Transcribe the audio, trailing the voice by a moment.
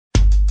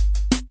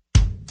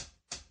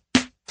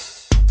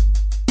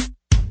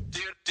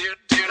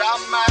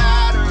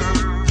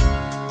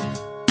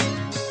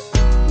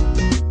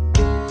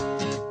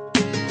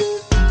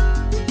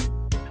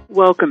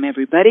Welcome,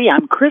 everybody.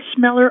 I'm Kris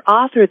Miller,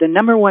 author of the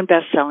 #1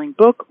 best-selling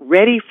book,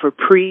 Ready for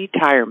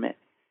Pre-Retirement: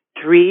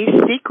 3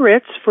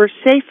 Secrets for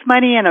Safe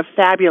Money and a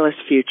Fabulous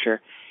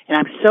Future. And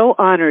I'm so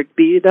honored to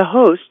be the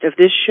host of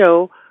this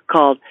show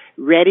called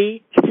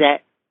Ready,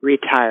 Set,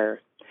 Retire.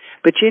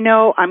 But you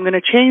know, I'm going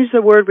to change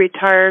the word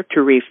retire to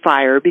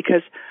refire,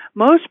 because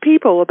most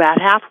people about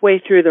halfway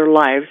through their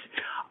lives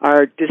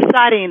are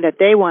deciding that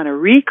they want to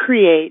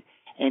recreate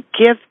and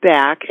give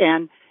back,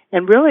 and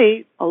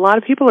really a lot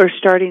of people are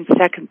starting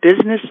second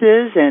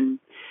businesses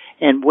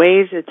and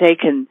ways that they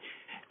can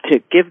to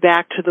give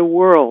back to the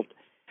world.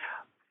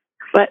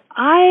 But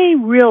I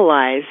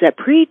realize that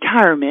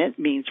pre-retirement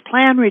means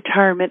plan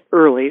retirement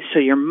early, so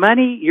your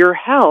money, your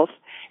health,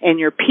 and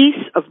your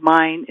peace of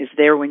mind is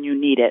there when you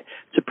need it.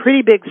 It's a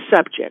pretty big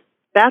subject.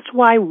 That's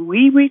why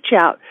we reach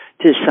out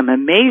to some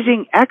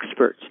amazing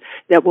experts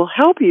that will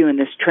help you in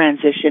this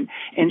transition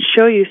and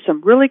show you some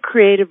really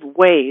creative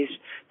ways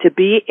to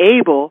be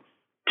able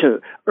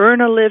to earn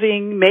a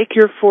living, make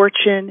your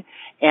fortune,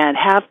 and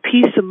have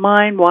peace of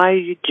mind while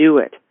you do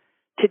it.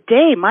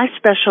 Today, my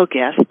special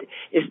guest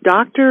is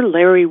Dr.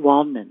 Larry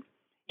Waldman.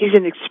 He's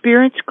an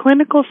experienced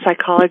clinical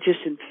psychologist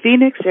in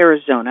Phoenix,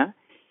 Arizona.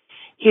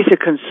 He's a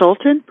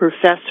consultant,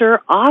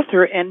 professor,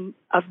 author, and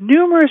of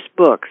numerous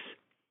books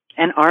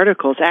and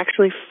articles,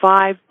 actually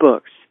 5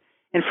 books.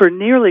 And for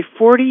nearly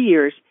 40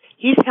 years,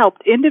 he's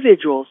helped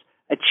individuals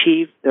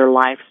achieve their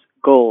life's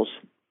goals.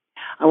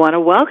 I want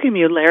to welcome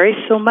you, Larry,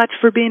 so much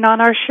for being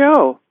on our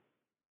show.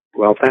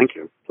 Well, thank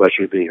you.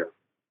 Pleasure to be here.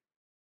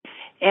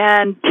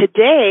 And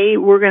today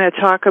we're going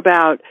to talk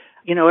about,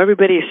 you know,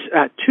 everybody's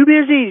too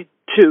busy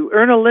to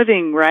earn a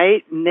living,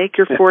 right? And make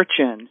your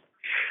fortune.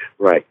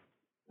 Right.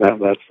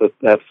 That's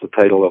the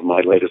title of my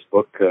latest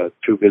book,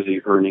 Too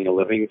Busy Earning a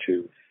Living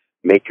to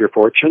Make Your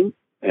Fortune.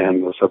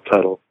 And the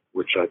subtitle,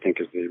 which I think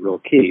is the real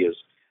key, is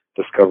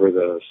Discover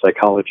the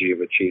Psychology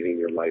of Achieving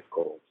Your Life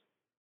Goals.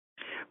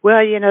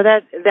 Well, you know,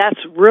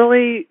 that's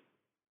really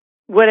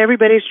what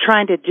everybody's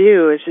trying to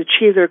do, is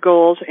achieve their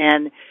goals,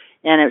 and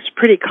it's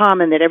pretty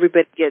common that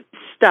everybody gets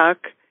stuck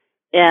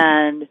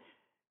and,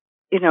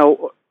 you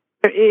know,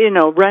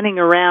 running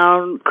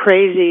around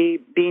crazy,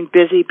 being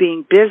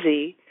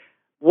busy.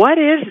 What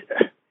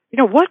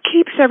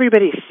keeps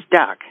everybody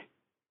stuck?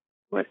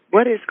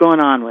 What is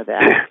going on with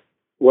that?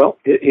 Well,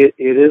 it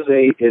is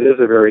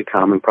a very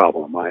common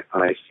problem.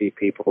 I see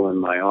people in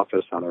my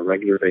office on a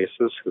regular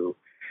basis who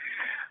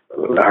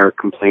are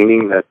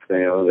complaining that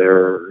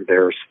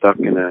they're stuck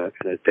in a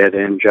dead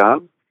end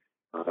job.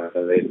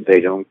 They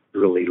don't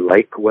really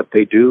like what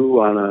they do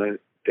on a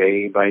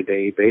day by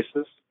day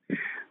basis.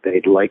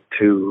 They'd like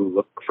to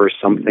look for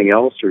something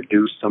else or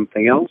do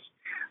something else.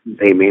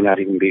 They may not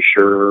even be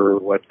sure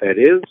what that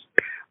is,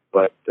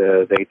 but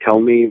they tell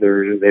me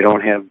they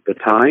don't have the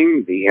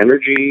time, the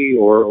energy,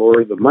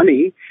 or the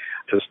money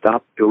to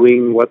stop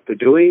doing what they're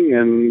doing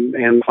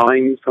and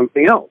find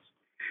something else.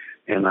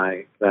 And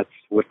that's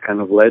what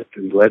kind of led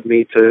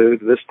me to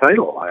this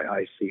title.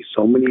 I see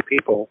so many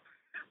people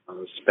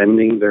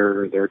spending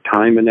their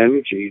time and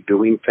energy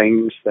doing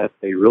things that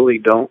they really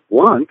don't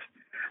want,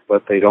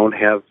 but they don't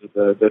have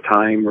the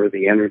time or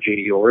the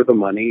energy or the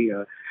money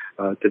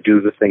to do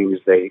the things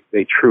they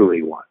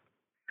truly want.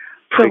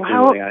 So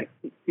Go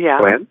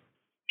ahead.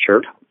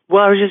 Sure.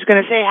 Well, I was just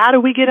going to say, how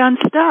do we get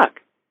unstuck?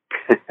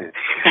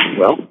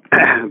 Well,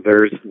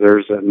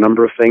 there's a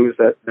number of things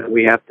that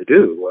we have to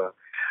do.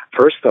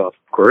 First off,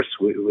 of course,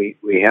 we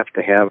have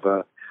to have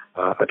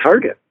a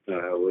target.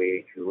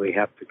 We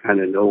have to kind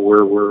of know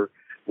where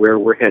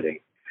we're heading.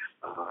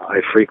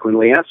 I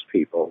frequently ask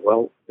people,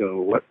 well,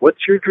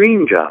 what's your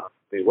dream job?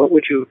 What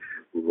would you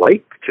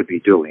like to be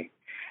doing?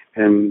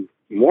 And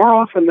more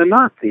often than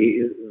not,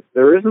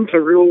 there isn't a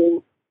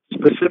real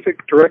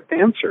specific direct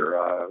answer.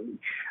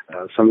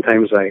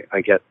 Sometimes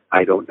I get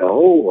I don't know,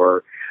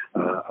 or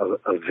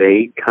a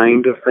vague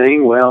kind of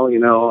thing. Well,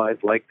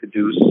 I'd like to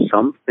do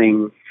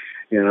something,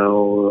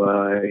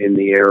 in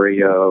the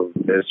area of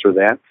this or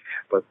that,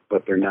 but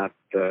they're not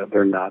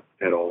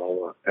at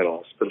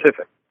all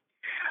specific.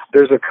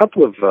 There's a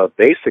couple of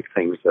basic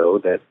things though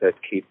that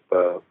keep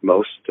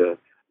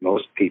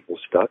most people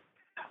stuck.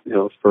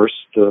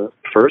 First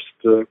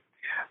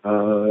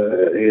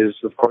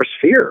is of course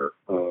fear.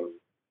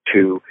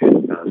 To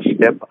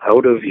step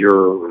out of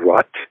your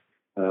rut,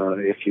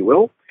 if you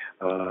will,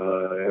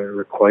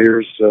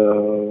 requires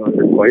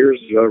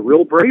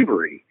real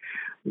bravery.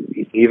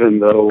 Even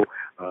though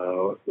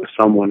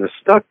someone is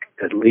stuck,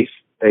 at least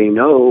they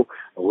know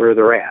where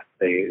they're at.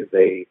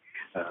 They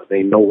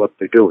know what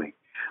they're doing.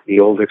 The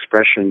old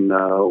expression,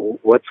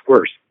 what's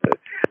worse,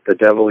 the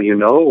devil you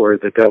know or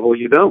the devil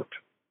you don't?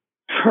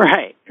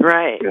 Right.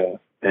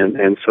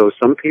 And so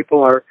some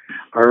people are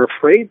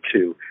afraid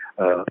to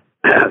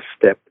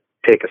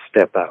take a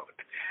step out.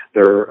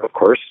 They're of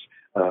course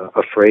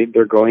afraid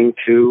they're going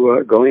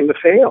to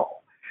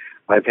fail.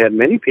 I've had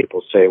many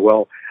people say,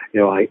 well,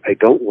 I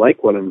don't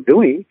like what I'm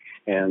doing,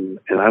 and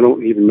I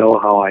don't even know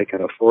how I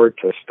can afford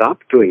to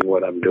stop doing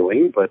what I'm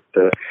doing. But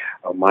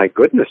my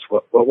goodness,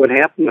 what would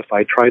happen if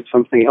I tried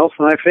something else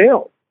and I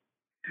failed?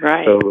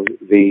 Right. So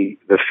the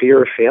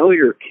fear of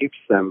failure keeps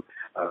them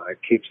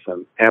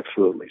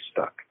absolutely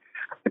stuck.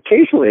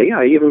 Occasionally,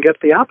 I even get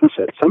the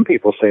opposite. Some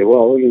people say,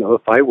 well,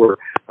 if I were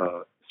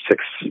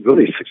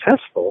really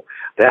successful,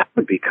 that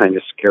would be kind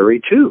of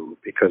scary too,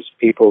 because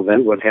people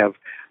then would have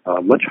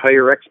much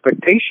higher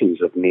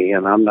expectations of me,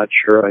 and I'm not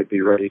sure I'd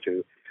be ready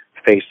to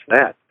face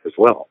that as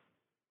well.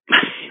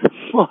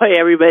 Boy,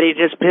 everybody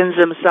just pins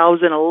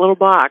themselves in a little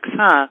box,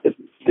 huh?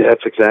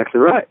 That's exactly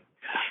right.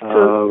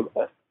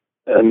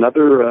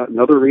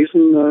 Another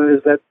reason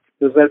is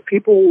that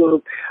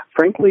people,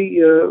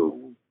 frankly,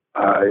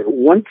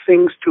 want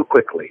things too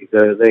quickly.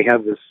 They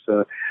have this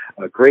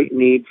great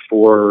need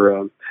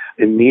for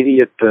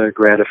immediate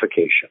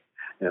gratification.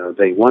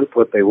 They want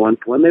what they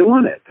want when they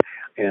want it,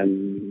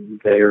 and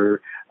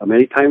they're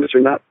many times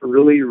they're not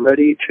really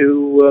ready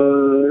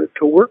to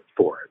work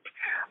for it,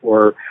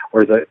 or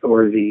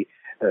the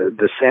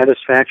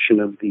satisfaction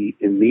of the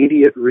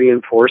immediate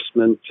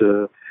reinforcement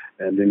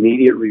and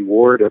immediate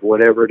reward of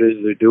whatever it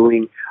is they're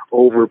doing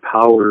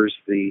overpowers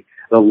the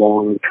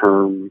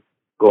long-term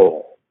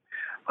goal.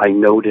 I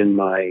note in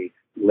my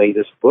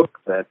latest book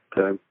that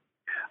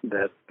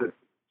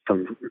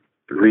some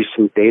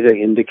recent data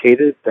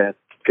indicated that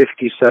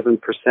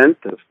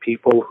 57% of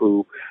people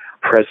who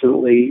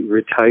presently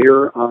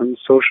retire on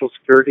Social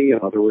Security, in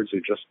other words,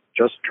 who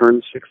just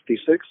turned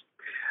 66,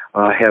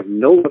 have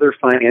no other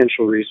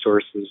financial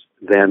resources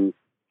than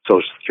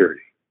Social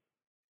Security.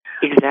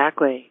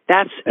 Exactly.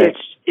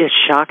 It's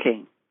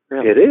shocking.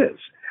 Really. It is.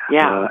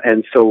 Yeah.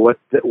 And so what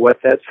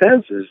that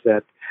says is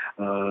that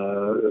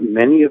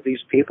many of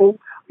these people,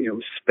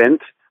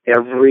 spent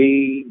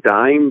every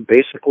dime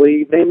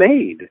basically they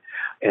made,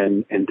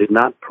 and did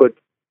not put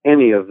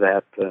any of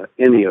that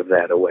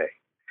away.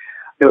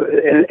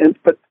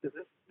 But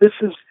this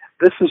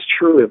is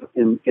true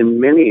in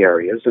many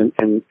areas,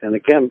 and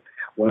again,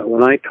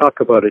 when I talk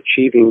about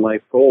achieving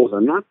life goals,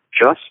 I'm not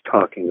just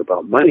talking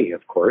about money,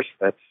 of course.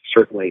 That's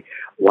certainly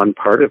one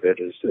part of it,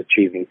 is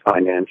achieving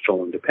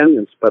financial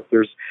independence, but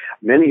there's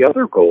many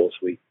other goals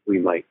we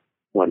might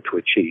want to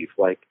achieve,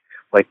 like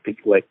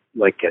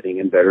getting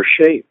in better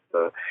shape,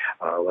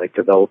 like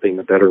developing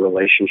a better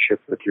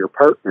relationship with your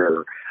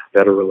partner,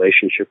 better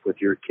relationship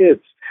with your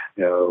kids,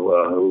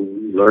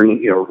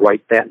 learning,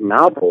 write that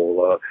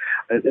novel,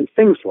 and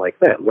things like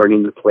that,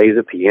 learning to play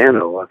the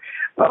piano,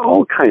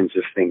 all kinds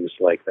of things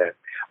like that.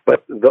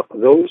 But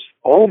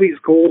all these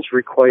goals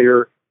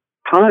require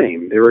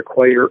time. They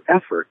require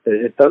effort.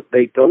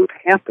 They don't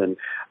happen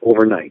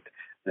overnight.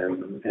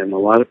 And a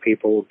lot of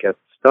people get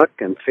stuck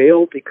and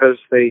fail because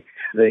they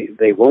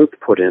won't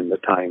put in the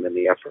time and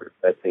the effort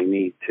that they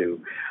need to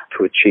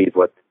achieve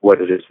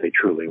what it is they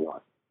truly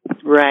want.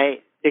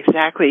 Right.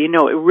 Exactly.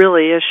 It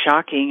really is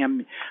shocking.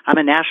 I'm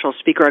a national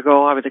speaker. I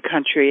go all over the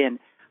country, and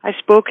I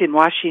spoke in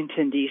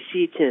Washington,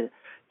 D.C. to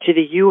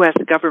the U.S.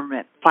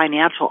 government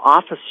financial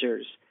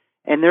officers,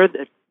 and they're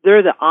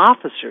the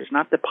officers,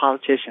 not the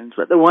politicians,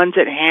 but the ones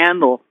that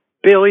handle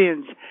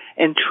billions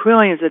and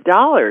trillions of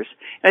dollars.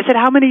 And I said,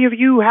 how many of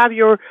you have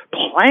your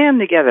plan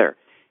together?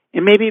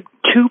 And maybe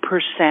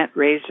 2%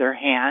 raise their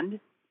hand.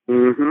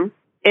 Mm-hmm.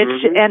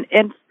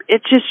 And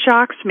it just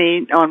shocks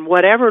me on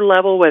whatever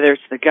level, whether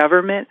it's the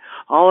government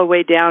all the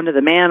way down to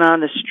the man on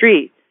the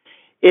street.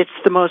 It's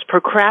the most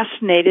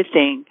procrastinated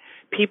thing.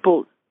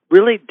 People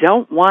really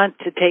don't want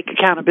to take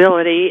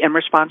accountability and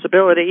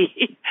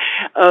responsibility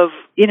of,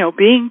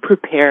 being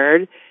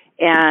prepared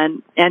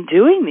and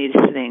doing these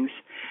things.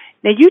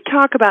 Now, you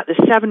talk about the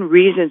 7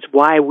 reasons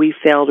why we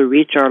fail to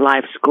reach our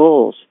life's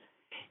goals,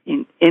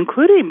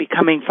 including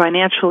becoming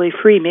financially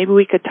free. Maybe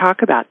we could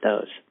talk about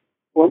those.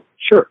 Well,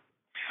 sure.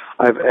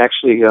 I've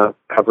actually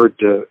covered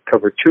 2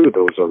 of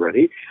those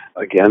already.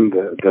 Again,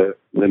 the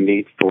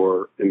need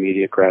for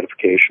immediate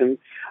gratification.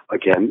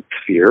 Again,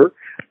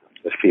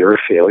 the fear of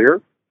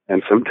failure,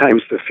 and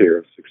sometimes the fear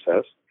of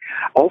success.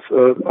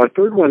 Also, a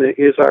third one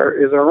is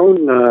our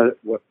own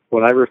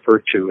what I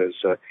refer to as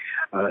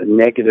a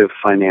negative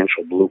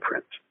financial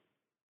blueprint.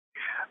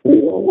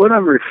 What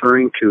I'm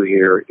referring to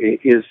here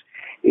is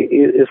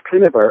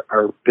kind of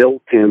our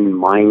built-in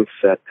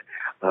mindset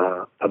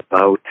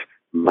about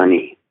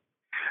money.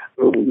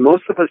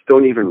 Most of us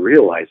don't even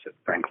realize it,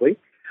 frankly.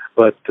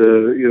 But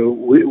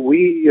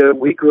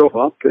we grow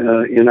up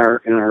in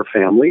our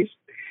families,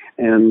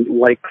 and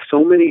like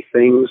so many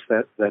things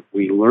that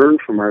we learn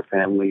from our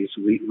families,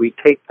 we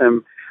take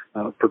them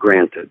for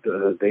granted.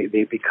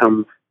 They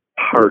become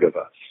part of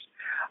us.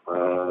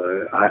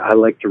 I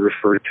like to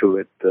refer to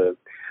it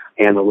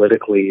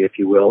analytically, if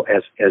you will,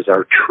 as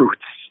our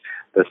truths.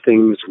 The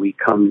things we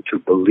come to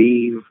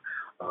believe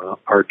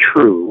are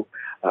true,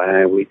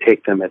 and we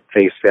take them at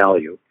face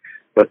value.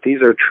 But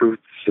these are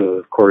truths,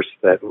 of course,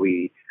 that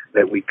we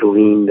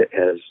gleaned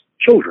as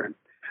children.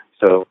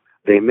 So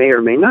they may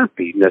or may not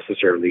be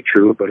necessarily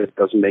true, but it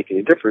doesn't make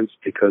any difference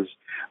because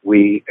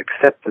we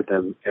accepted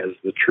them as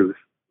the truth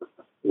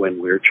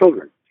when we were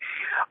children.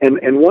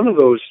 And one of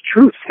those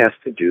truths has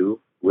to do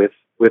with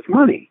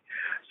money.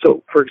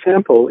 So, for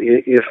example,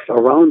 if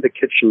around the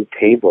kitchen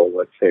table,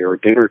 let's say, or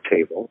dinner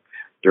table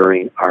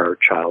during our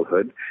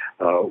childhood,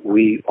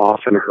 we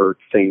often heard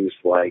things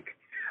like,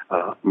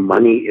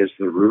 money is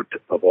the root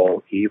of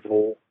all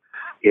evil.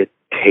 It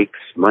takes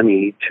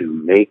money to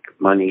make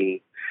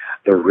money.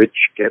 The rich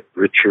get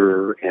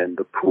richer and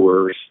the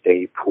poor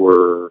stay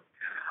poorer.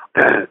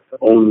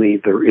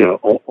 Only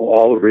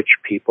all rich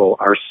people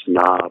are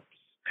snobs,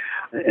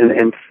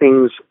 and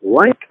things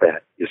like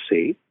that. You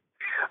see,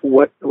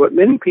 what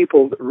many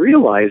people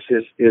realize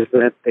is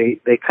that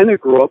they kind of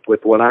grow up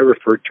with what I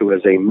refer to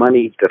as a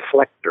money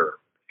deflector.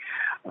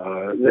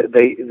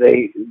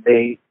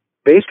 They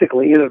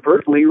basically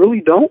inadvertently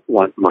really don't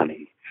want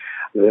money.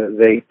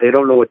 They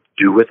don't know what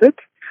to do with it.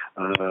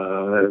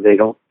 They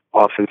don't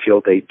often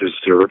feel they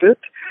deserve it.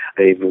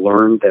 They've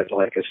learned that,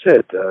 like I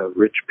said,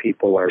 rich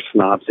people are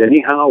snobs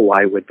anyhow.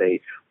 Why would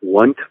they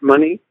want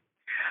money?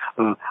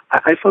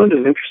 I found it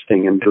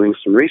interesting in doing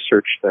some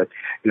research that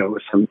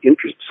some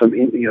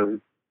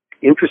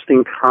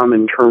interesting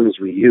common terms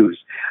we use.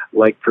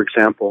 Like, for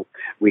example,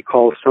 we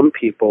call some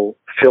people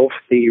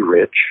filthy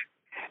rich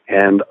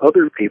and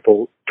other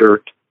people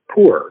dirt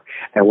poor.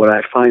 And what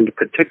I find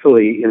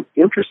particularly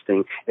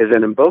interesting is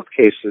that in both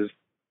cases,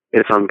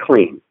 it's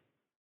unclean.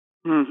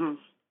 Mm-hmm.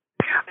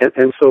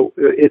 And so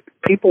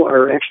people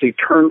are actually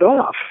turned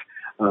off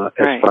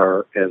as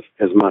far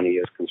as money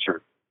is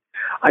concerned.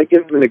 I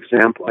give an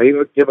example. I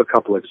give a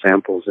couple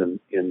examples in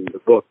the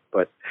book,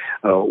 but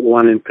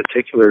one in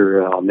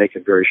particular, I'll make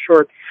it very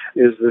short,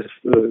 is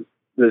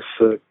this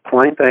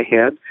client I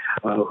had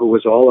who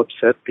was all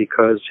upset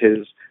because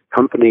his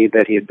company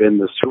that he had been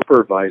the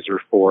supervisor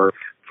for,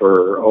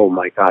 oh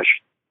my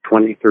gosh,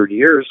 20, 30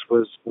 years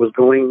was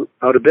going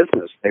out of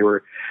business. They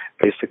were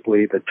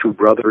basically, the two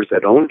brothers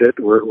that owned it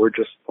were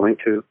just going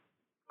to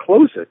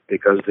close it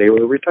because they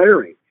were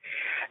retiring.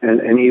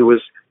 And he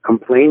was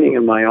complaining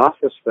in my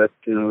office that,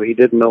 he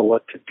didn't know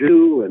what to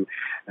do, and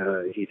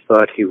he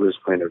thought he was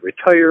going to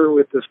retire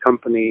with this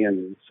company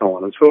and so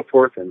on and so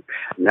forth. And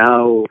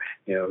now,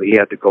 he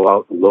had to go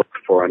out and look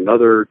for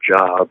another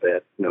job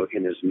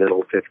in his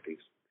middle 50s.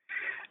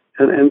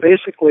 And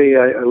basically,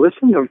 I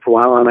listened to him for a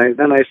while, and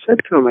then I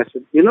said to him, I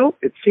said,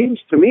 it seems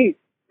to me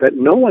that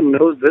no one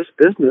knows this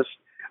business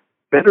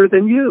better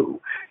than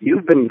you.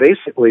 You've been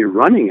basically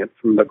running it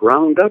from the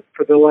ground up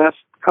for the last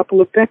couple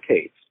of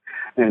decades.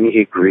 And he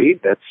agreed,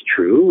 that's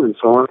true, and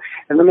so on.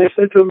 And then I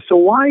said to him, so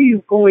why are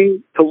you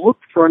going to look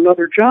for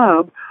another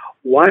job?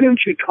 Why don't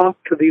you talk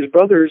to these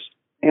brothers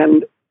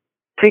and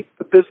take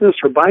the business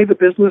or buy the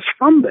business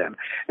from them?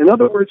 In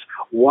other words,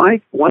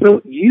 why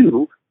don't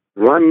you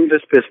run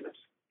this business?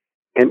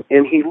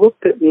 And he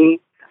looked at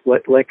me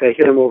like I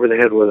hit him over the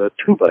head with a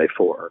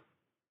 2x4,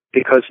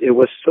 because it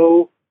was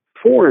so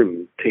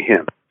foreign to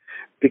him.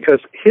 Because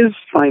his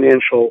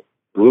financial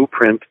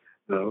blueprint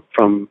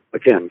from,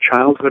 again,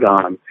 childhood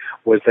on,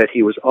 was that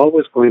he was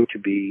always going to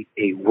be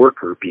a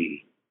worker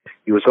bee.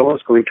 He was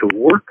always going to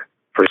work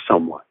for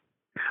someone.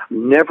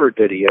 Never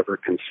did he ever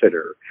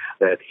consider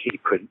that he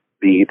could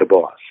be the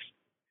boss.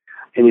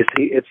 And you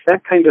see, it's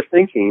that kind of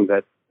thinking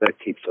that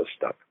keeps us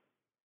stuck.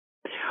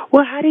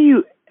 Well, how do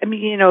you,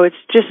 it's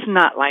just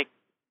not like,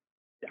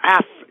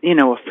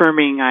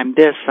 affirming I'm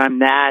this, I'm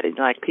that, and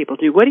like people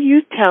do.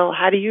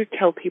 How do you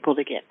tell people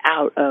to get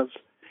out of,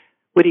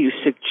 what do you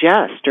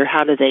suggest, or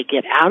how do they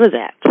get out of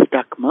that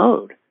stuck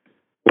mode?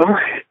 Well,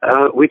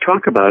 we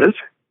talk about it.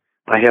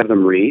 I have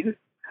them read.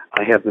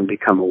 I have them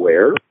become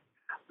aware,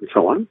 and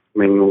so on.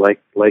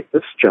 Like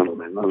this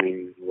gentleman.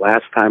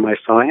 Last time I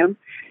saw him,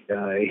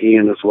 he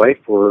and his wife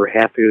were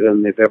happier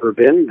than they've ever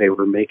been. They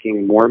were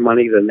making more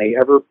money than they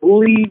ever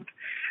believed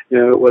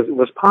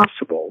was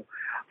possible.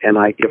 And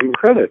I give them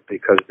credit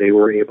because they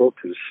were able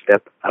to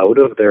step out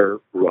of their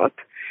rut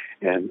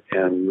and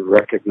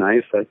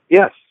recognize that,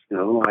 yes,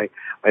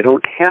 I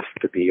don't have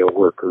to be a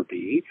worker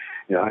bee.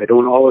 I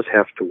don't always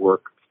have to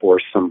work for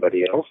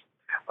somebody else.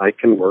 I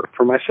can work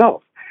for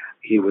myself.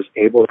 He was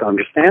able to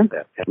understand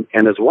that.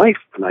 And his wife,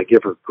 and I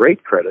give her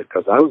great credit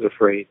because I was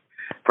afraid,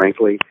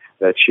 frankly,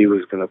 that she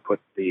was going to put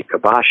the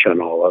kibosh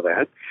on all of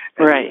that.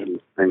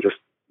 And just,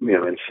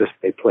 insist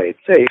they play it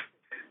safe.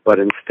 But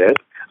instead,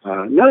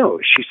 no,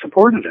 she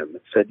supported him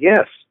and said,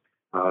 yes,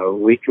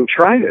 we can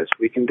try this.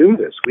 We can do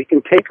this. We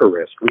can take a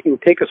risk. We can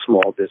take a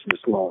small business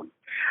loan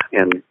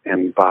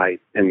and buy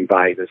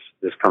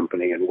this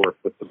company and work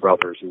with the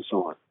brothers and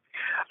so on.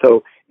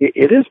 So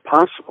it is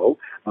possible,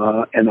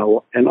 and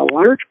a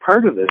large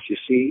part of this, you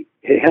see,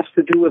 it has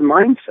to do with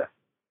mindset.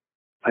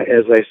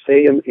 As I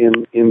say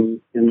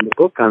in the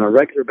book, on a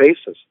regular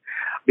basis,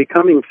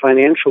 becoming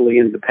financially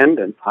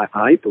independent,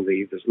 I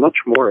believe, is much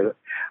more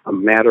a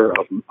matter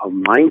of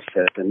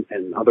mindset, and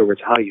in other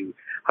words, how you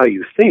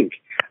think,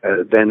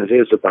 than it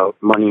is about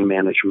money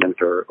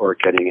management or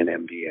getting an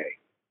MBA.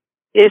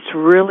 It's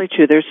really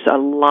true. There's a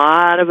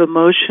lot of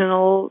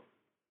emotional,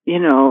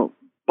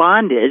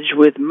 bondage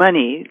with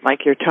money,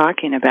 like you're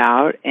talking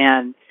about,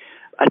 and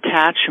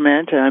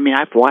attachment. I mean,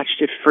 I've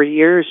watched it for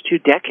years, 2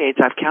 decades.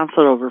 I've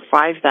counseled over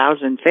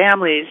 5,000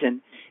 families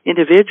and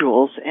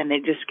individuals, and they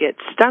just get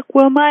stuck.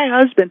 Well, my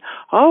husband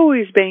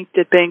always banked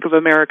at Bank of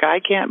America. I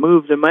can't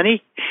move the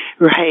money,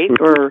 right?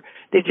 Or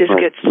they just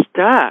get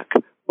stuck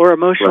or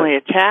emotionally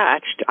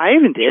attached. I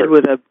even did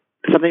with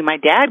something my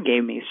dad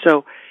gave me.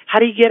 So how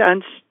do you get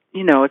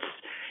it's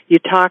you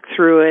talk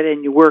through it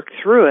and you work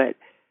through it,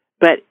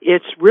 but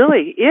it's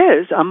really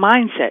is a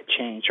mindset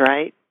change,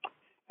 right?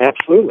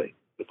 Absolutely.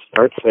 It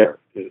starts there.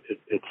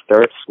 It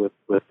starts with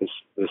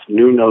this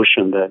new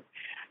notion that,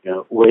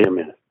 wait a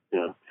minute,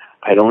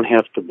 I don't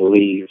have to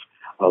believe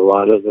a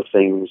lot of the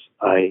things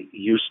I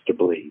used to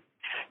believe.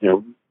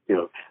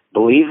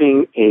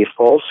 Believing a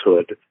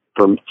falsehood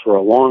for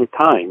a long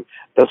time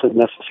doesn't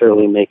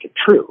necessarily make it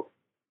true.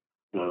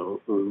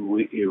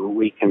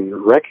 We can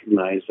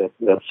recognize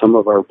that some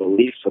of our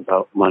beliefs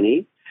about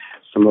money,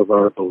 some of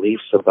our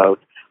beliefs about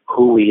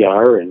who we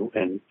are and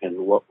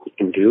what we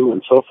can do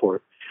and so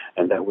forth,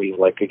 and that we,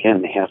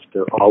 have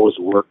to always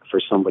work for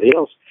somebody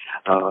else,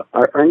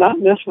 are not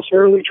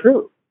necessarily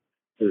true.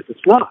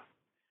 It's not.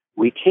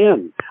 We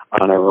can,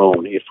 on our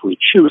own, if we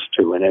choose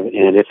to, and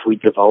if we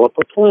develop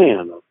a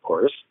plan, of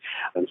course,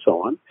 and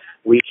so on,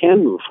 we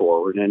can move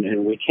forward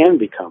and we can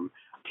become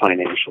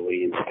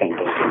financially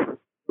independent.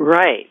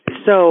 Right.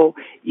 So,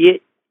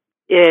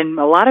 and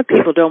a lot of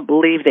people don't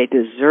believe they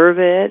deserve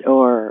it,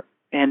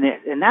 and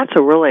that's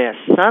really a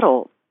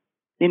subtle,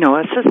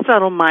 it's a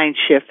subtle mind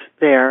shift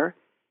there,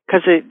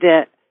 because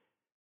that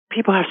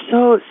people have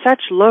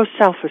such low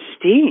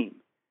self-esteem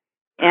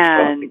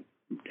and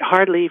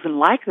hardly even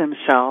like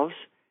themselves.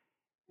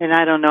 And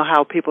I don't know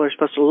how people are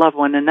supposed to love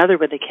one another,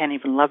 but they can't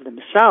even love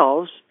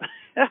themselves.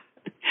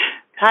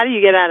 How do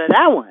you get out of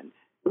that one?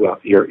 Well,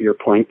 your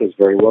point is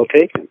very well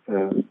taken.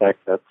 In fact,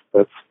 that's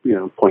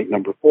point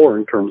number 4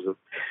 in terms of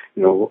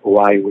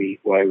why we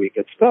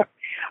get stuck,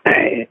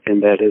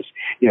 and that is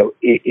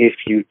if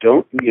you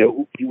don't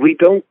we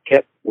don't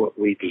get what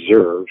we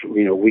deserve.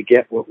 We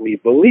get what we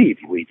believe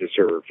we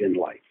deserve in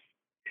life.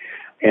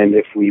 And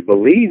if we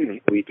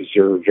believe we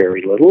deserve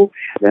very little,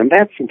 then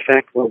that's in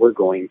fact what we're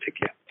going to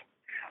get.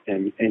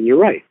 And you're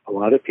right. A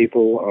lot of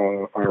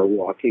people are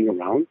walking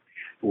around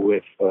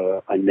with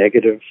a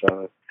negative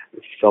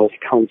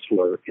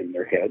self-counselor in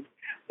their head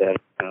that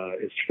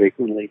is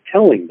frequently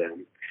telling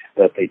them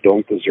that they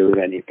don't deserve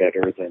any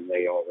better than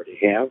they already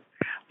have.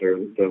 They're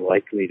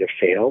likely to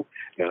fail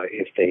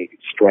if they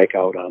strike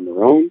out on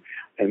their own,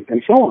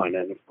 and so on.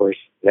 And of course,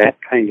 that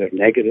kind of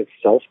negative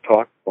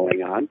self-talk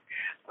going on,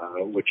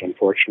 which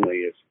unfortunately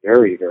is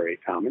very, very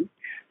common,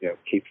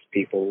 keeps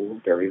people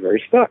very,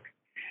 very stuck.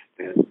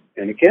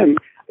 And again,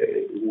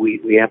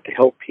 we have to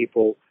help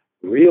people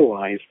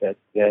realize that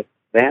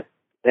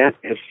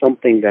is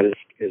something that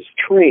is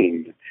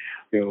trained.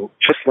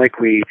 Just like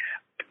we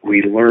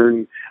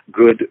learn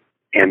good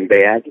and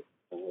bad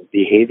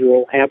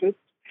behavioral habits,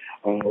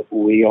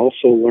 we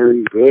also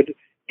learn good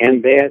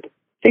and bad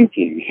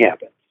thinking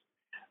habits.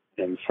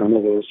 And some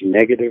of those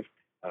negative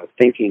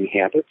thinking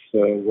habits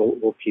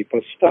will keep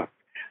us stuck.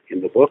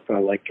 In the book, I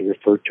like to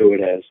refer to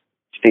it as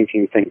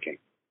stinking thinking.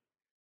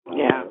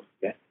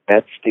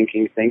 That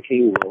stinking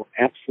thinking will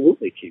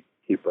absolutely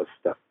keep us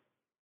stuck.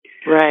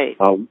 Right.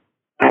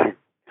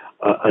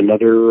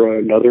 Another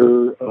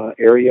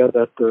area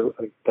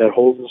that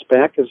holds us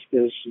back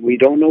is we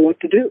don't know what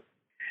to do,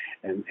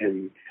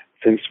 and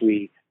since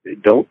we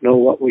don't know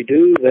what we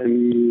do,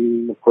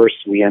 then of course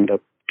we end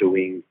up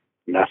doing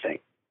nothing.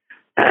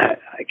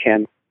 I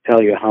can't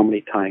tell you how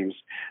many times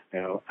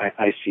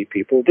I see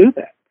people do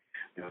that.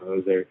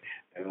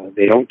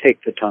 They don't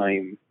take the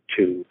time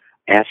to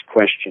ask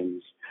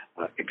questions,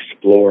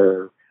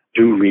 explore,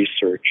 do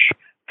research,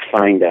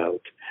 find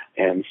out.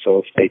 And so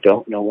if they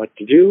don't know what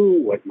to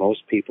do, what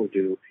most people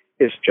do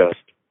is just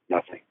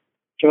nothing.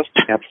 Just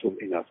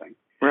absolutely nothing.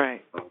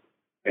 Right.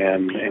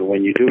 And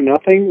when you do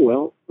nothing,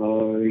 well,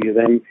 you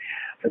then,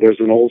 there's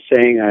an old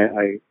saying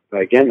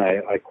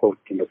I quote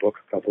in the book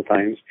a couple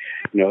times,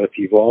 if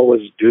you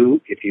always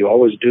do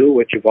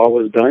what you've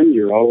always done,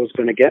 you're always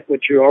going to get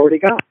what you already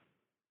got.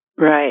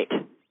 Right.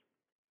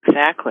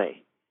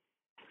 Exactly.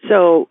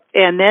 So,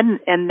 and then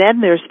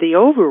there's the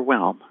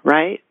overwhelm,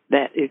 right?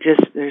 That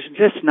there's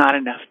just not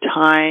enough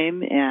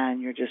time,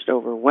 and you're just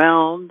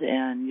overwhelmed,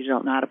 and you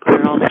don't know how to put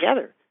it all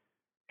together.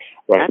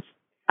 Right.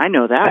 I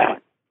know that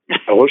one.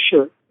 Oh,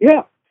 sure.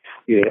 Yeah.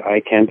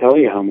 I can't tell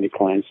you how many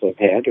clients I've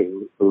had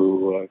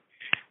who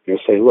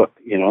say, look,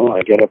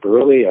 I get up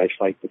early, I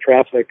fight the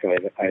traffic,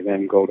 I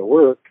then go to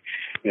work,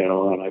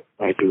 and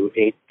I do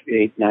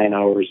 9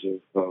 hours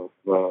of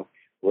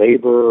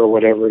labor or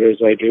whatever it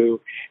is I do,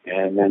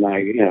 and then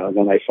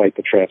I fight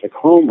the traffic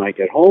home. I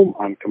get home,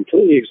 I'm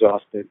completely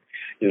exhausted.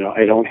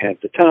 I don't have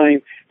the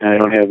time, and I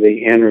don't have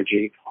the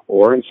energy,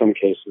 or in some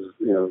cases,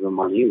 the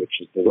money, which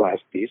is the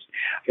last piece,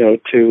 to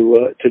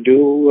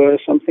do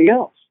something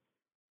else.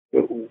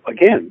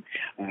 Again,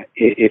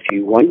 if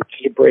you want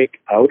to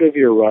break out of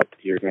your rut,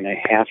 you're going to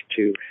have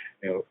to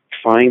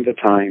find the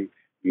time,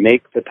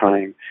 make the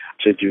time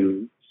to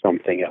do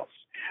something else.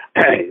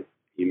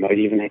 You might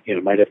even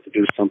might have to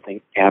do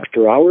something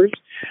after hours,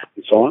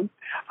 and so on.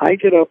 I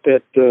get up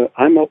at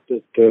I'm up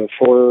at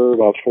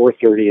about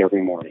 4:30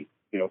 every morning.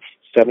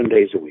 7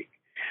 days a week,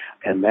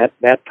 and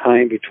that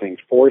time between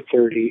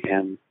 4:30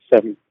 and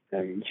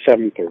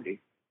 7:30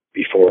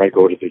 before I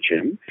go to the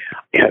gym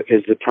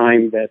is the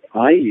time that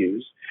I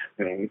use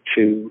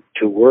to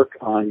work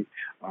on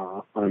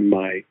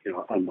my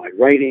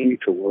writing,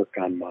 to work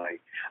on my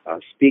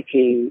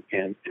speaking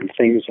and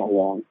things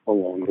along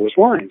those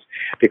lines.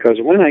 Because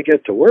when I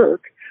get to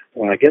work,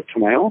 when I get to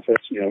my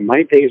office,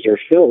 my days are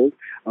filled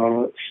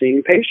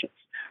seeing patients.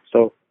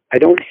 So I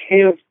don't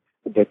have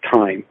the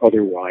time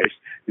otherwise,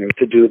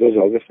 to do those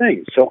other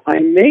things. So I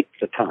make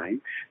the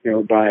time,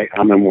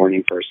 I'm a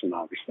morning person,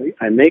 obviously.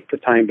 I make the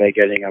time by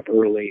getting up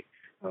early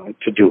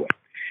to do it.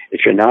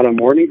 If you're not a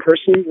morning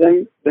person,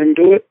 then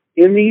do it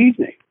in the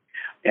evening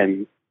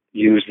and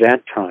use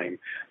that time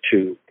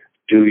to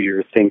do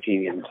your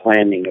thinking and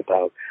planning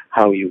about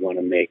how you want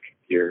to make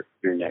your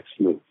next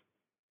move.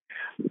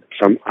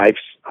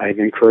 I've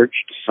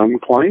encouraged some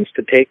clients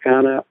to take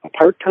on a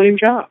part-time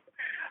job.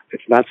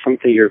 It's not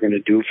something you're going to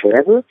do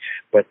forever,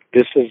 but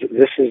this is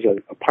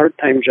a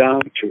part-time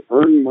job to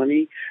earn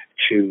money,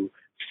 to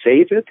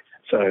save it,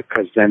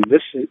 because then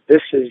this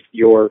is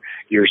your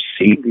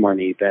seed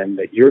money then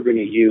that you're going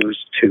to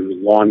use to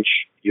launch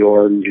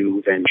your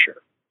new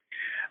venture.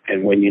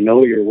 And when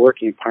you're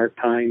working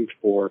part-time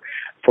for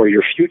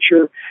your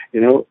future,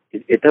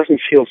 it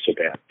doesn't feel so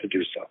bad to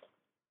do so.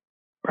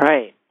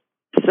 Right.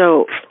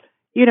 So,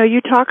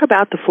 you talk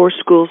about the 4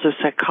 schools of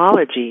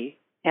psychology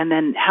and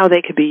then how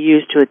they could be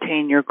used to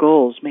attain your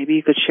goals. Maybe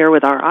you could share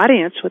with our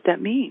audience what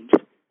that means.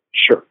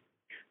 Sure.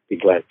 Be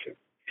glad to.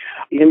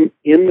 In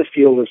the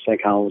field of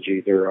psychology,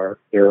 there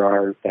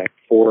are in fact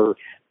 4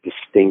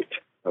 distinct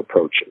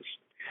approaches.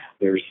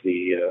 There's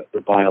the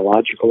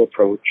biological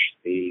approach,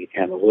 the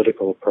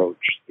analytical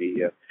approach,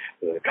 the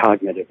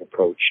cognitive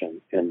approach,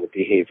 and the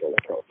behavioral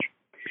approach.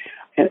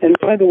 And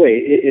by the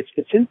way,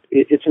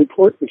 it's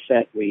important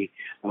that we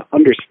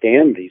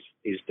understand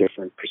these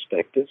different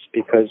perspectives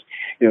because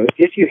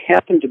if you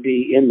happen to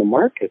be in the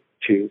market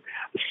to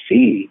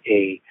see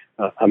a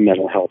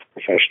mental health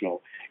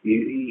professional,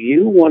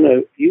 you want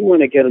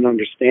to get an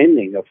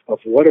understanding of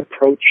what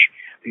approach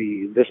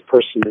this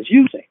person is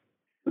using.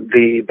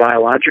 The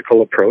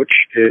biological approach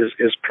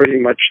is pretty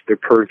much the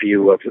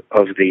purview of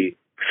the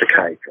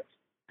psychiatrist.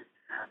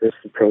 This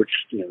approach,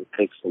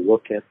 takes a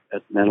look at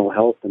mental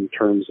health in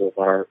terms of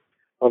our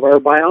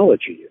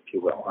biology, if you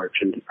will, our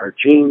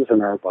genes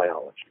and our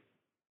biology.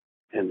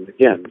 And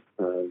again,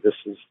 this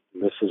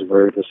is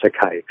where the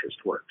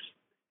psychiatrist works.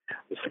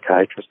 The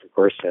psychiatrist, of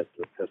course,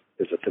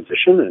 is a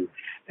physician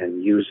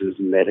and uses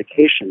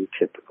medication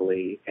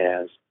typically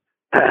as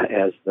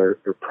their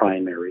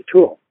primary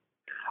tool.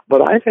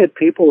 But I've had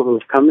people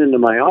who've come into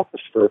my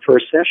office for a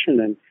first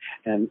session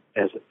and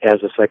as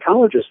a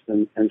psychologist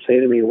and say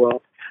to me,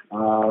 well,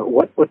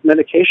 what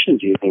medication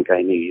do you think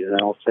I need? And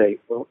I'll say,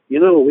 well,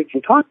 we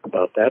can talk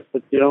about that,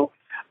 but,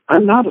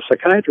 I'm not a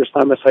psychiatrist,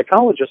 I'm a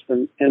psychologist,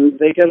 and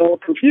they get all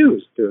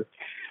confused.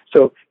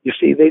 So, you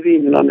see, they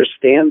didn't even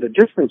understand the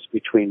difference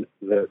between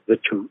the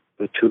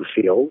two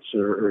fields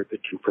or the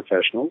two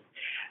professionals,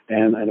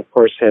 and of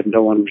course had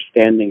no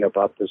understanding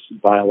about this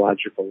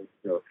biological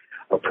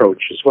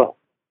approach as well.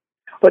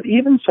 But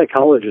even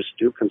psychologists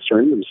do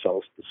concern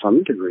themselves to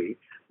some degree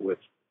with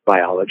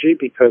biology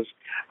because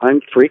I'm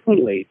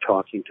frequently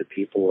talking to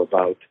people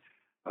about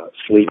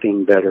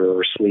sleeping better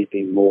or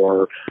sleeping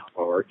more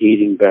or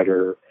eating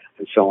better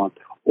and so on,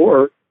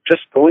 or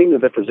just going to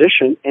the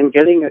physician and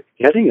getting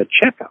a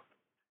checkup.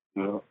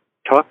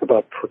 Talk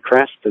about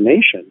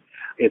procrastination.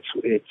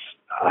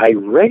 I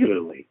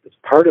regularly, it's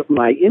part of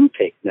my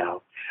intake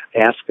now,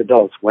 ask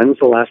adults, when's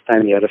the last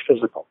time you had a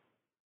physical?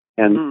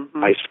 And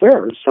I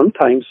swear,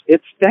 sometimes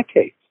it's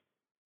decades.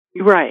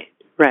 Right.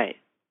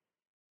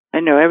 I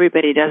know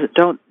everybody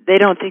they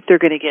don't think they're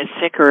going to get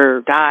sick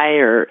or die,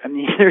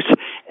 there's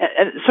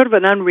sort of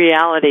an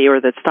unreality, or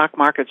that stock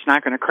market's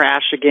not going to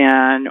crash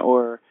again,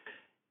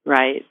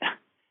 right?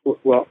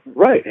 Well,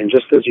 right, and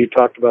just as you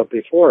talked about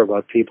before,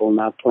 about people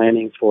not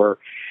planning for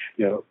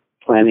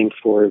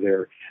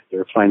their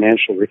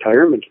financial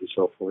retirement and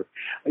so forth,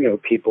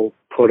 people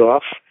put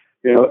off,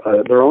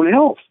 their own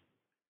health.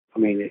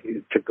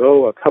 To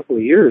go a couple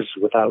of years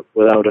without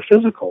a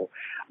physical,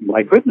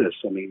 my goodness,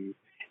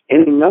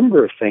 any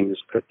number of things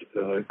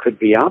could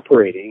be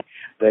operating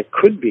that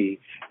could be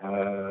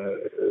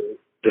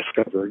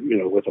discovered,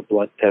 with a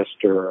blood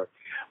test or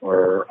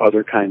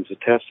other kinds of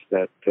tests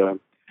that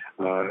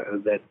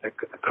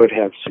could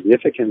have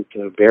significant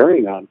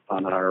bearing on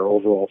our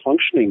overall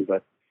functioning,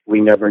 but we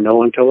never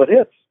know until it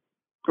hits.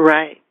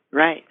 Right.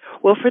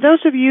 Well, for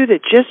those of you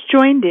that just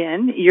joined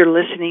in, you're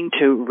listening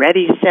to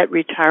Ready, Set,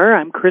 Retire.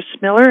 I'm Kris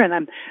Miller, and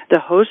I'm the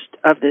host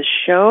of this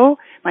show.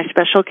 My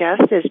special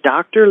guest is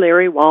Dr.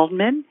 Larry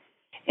Waldman,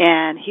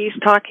 and he's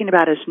talking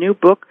about his new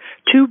book,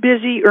 Too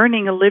Busy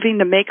Earning a Living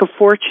to Make a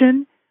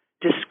Fortune,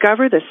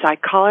 Discover the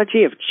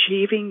Psychology of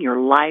Achieving Your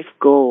Life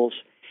Goals.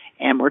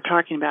 And we're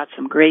talking about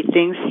some great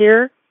things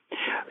here.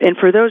 And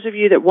for those of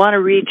you that want to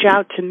reach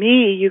out to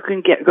me, you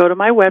can go to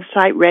my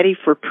website,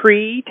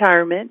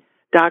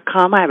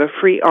 readyforpretirement.com. I have a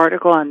free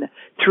article on the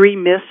 3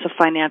 myths of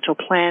financial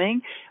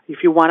planning.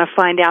 If you want to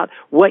find out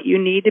what you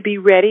need to be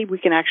ready, we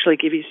can actually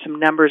give you some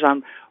numbers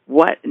on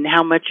what and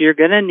how much you're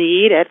going to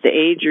need at the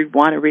age you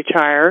want to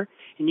retire.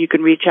 And you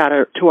can reach out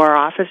to our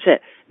office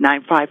at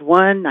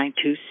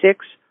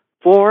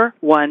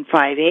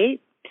 951-926-4158.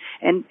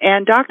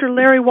 And Dr.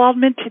 Larry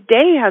Waldman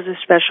today has a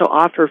special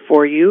offer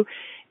for you,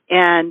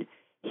 and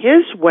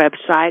his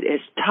website is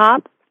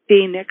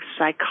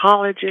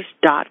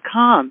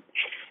topphoenixpsychologist.com.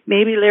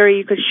 Maybe, Larry,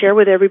 you could share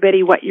with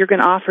everybody what you're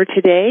going to offer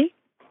today?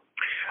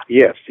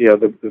 Yes, yeah.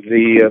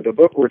 The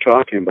book we're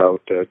talking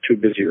about, Too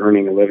Busy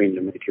Earning a Living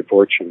to Make Your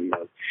Fortune,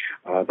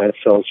 that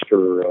sells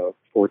for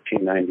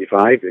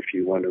 $14.95. If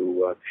you want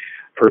to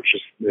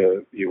purchase,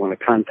 you want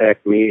to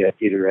contact me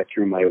either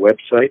through my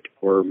website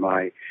or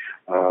my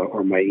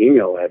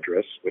email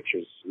address, which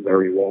is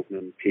Larry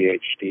Waldman,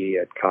 PhD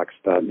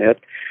 @cox.net.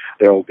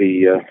 There'll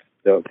be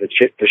the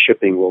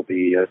shipping will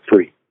be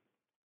free.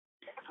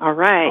 All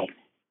right.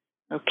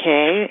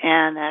 Okay,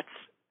 and that's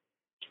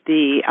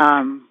the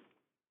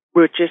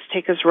will just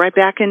take us right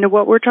back into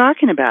what we're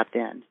talking about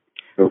then.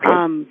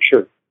 Okay,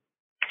 sure.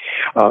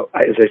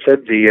 As I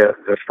said, the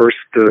first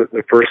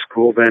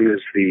school then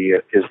is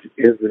the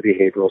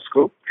behavioral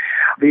school.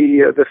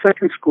 The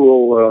second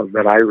school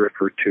that I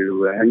refer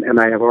to, and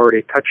I have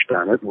already touched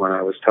on it when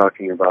I was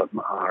talking about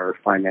our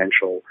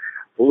financial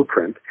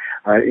blueprint,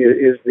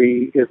 is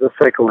the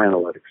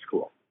psychoanalytic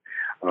school,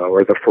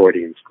 or the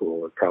Freudian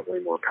school, is probably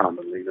more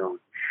commonly known.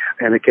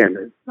 And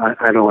again,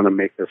 I don't want to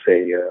make this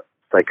a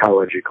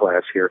psychology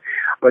class here,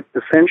 but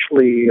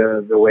essentially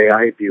the way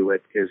I view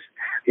it is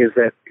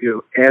that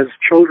as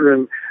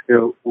children,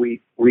 we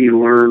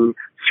learn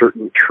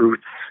certain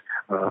truths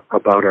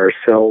about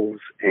ourselves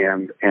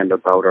and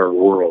about our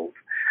world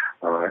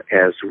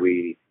as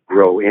we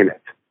grow in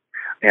it.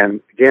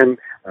 And again,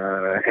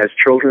 as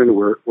children,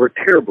 we're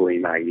terribly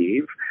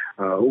naive.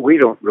 We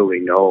don't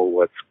really know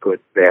what's good,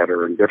 bad,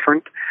 or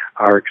indifferent.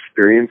 Our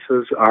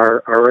experiences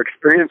are our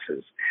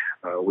experiences.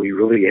 We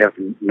really have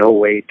no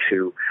way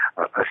to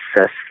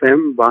assess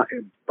them by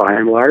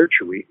and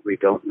large. We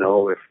don't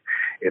know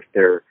if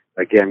they're,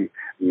 again,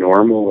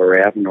 normal or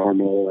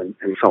abnormal and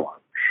so on.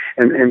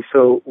 And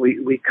so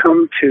we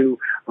come to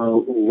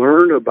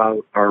learn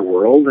about our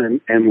world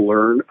and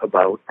learn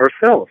about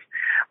ourselves.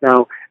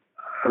 Now,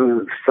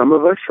 some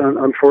of us,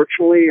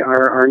 unfortunately,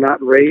 are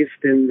not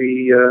raised in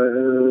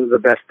the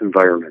best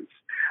environments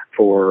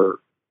for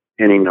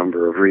any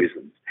number of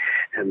reasons.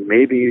 And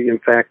maybe, in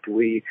fact,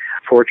 we,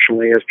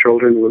 fortunately, as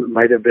children,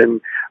 might have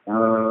been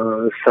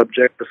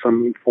subject to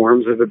some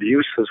forms of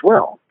abuse as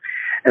well.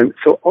 And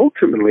so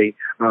ultimately,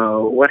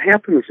 what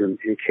happens in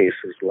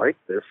cases like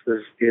this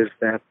is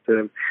that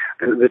the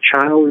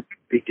child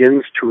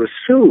begins to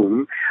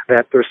assume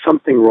that there's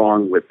something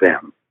wrong with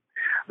them.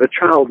 The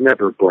child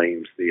never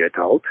blames the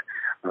adult.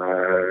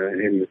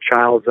 In the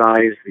child's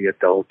eyes, the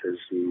adult is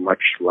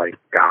much like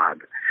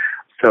God.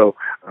 So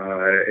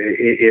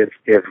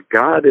if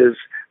God is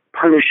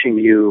punishing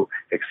you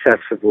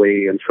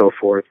excessively and so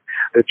forth,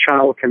 the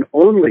child can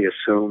only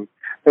assume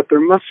that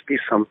there must be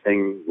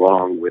something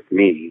wrong with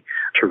me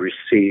to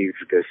receive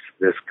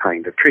this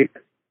kind of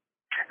treatment.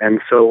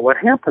 And so what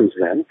happens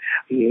then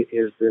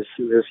is this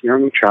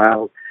young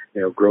child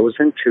grows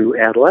into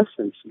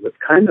adolescence with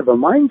kind of a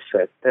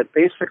mindset that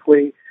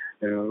basically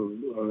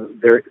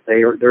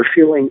they're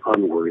feeling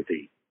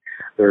unworthy.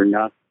 They're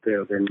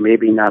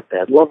maybe not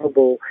that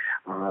lovable,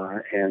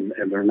 and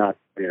they're not,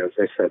 as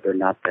I said, they're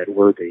not that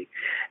worthy.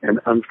 And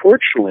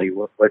unfortunately,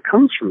 what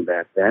comes from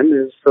that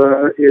then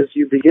is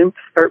you begin to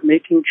start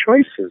making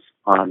choices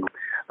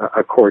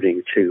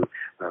according to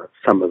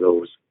some of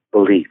those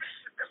beliefs,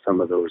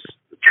 some of those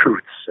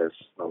truths, as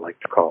I like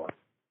to call it.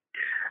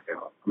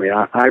 I mean,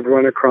 I've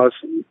run across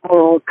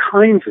all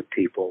kinds of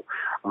people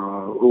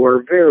who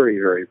are very,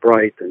 very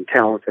bright and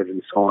talented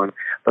and so on,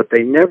 but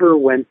they never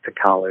went to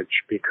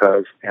college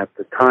because at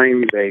the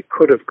time they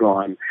could have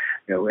gone,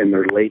 in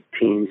their late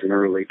teens and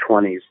early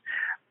 20s,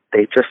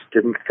 they just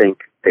didn't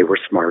think they were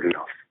smart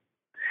enough.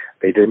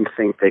 They didn't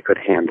think they could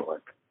handle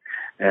it.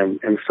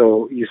 And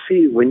so you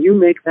see, when you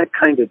make that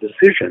kind of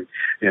decision,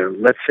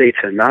 let's say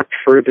to not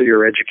further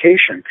your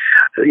education,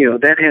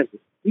 that has a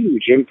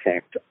huge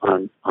impact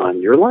on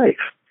your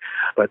life.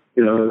 But,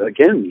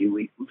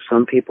 again,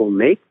 some people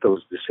make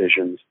those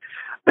decisions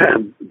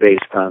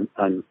based on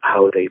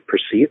how they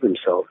perceive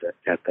themselves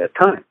at that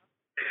time.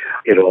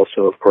 It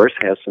also, of course,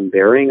 has some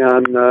bearing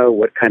on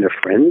what kind of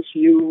friends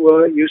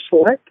you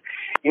select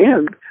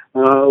and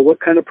what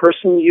kind of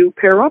person you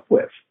pair up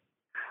with,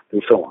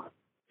 and so on.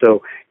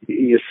 So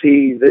you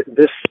see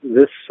this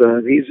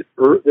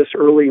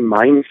early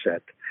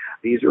mindset,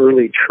 these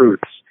early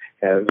truths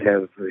have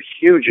a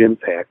huge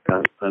impact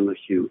on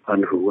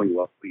who and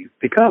what we've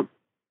become.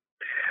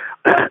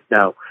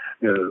 Now,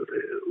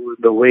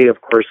 the way,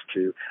 of course,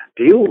 to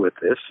deal with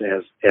this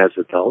as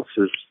adults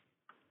is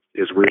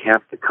is we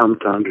have to come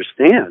to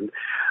understand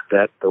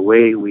that the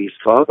way we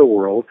saw the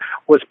world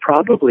was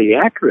probably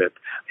accurate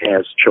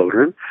as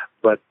children,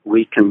 but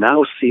we can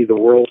now see the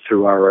world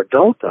through our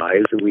adult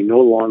eyes, and we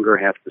no longer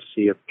have to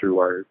see it through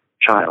our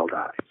child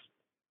eyes.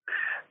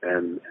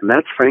 And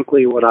that's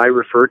frankly what I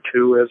refer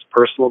to as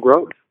personal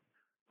growth.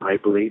 I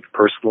believe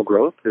personal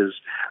growth is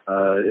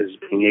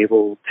being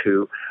able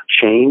to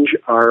change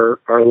our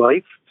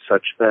life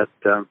such that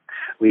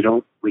we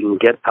can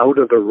get out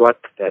of the rut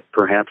that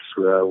perhaps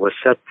was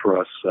set for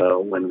us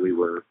when we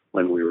were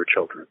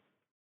children.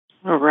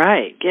 All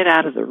right, get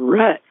out of the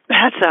rut.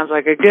 That sounds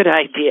like a good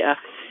idea.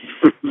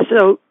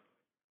 So,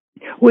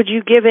 would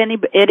you give any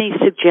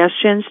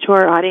suggestions to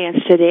our audience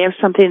today of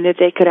something that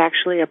they could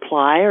actually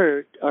apply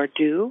or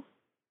do?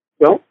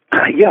 Well,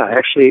 yeah,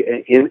 actually,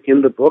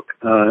 in the book,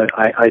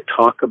 I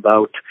talk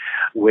about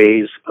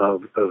ways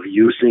of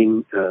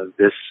using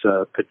this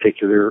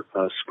particular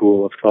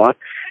school of thought,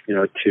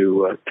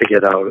 to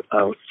get out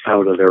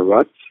of their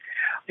ruts.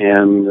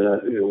 And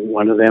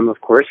one of them,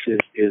 of course,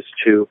 is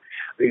to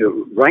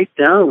write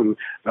down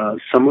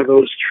some of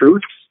those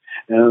truths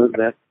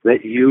that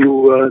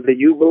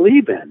you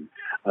believe in,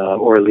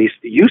 or at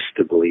least used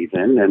to believe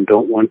in, and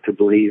don't want to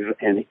believe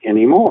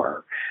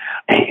anymore.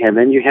 And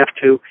then you have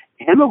to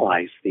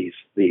analyze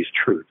these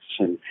truths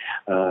and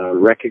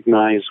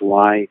recognize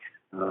why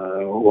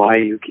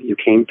you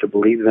came to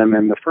believe them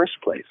in the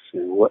first place,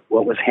 and what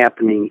was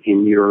happening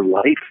in your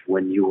life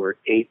when you were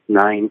 8,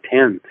 9,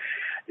 10,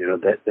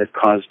 that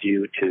caused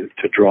you to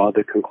draw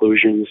the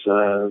conclusions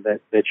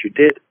that you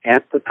did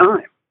at the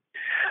time.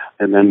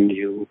 And then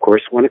you, of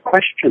course, want to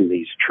question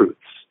these truths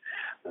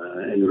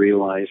and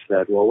realize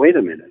that, well, wait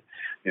a minute.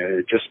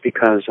 Just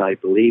because I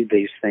believe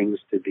these things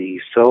to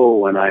be so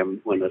when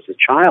as a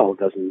child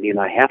doesn't mean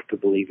I have to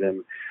believe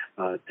them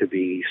to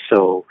be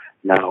so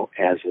now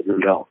as an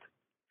adult.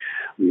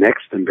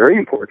 Next, and very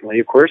importantly,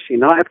 of course, you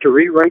now have to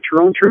rewrite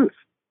your own truth.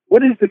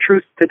 What is the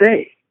truth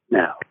today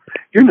now?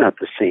 You're not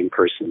the same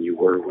person you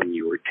were when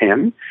you were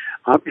 10.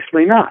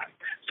 Obviously not.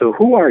 So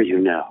who are you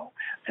now?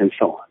 And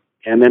so on.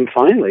 And then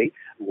finally,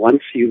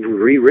 once you've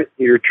rewritten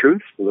your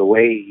truth the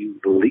way you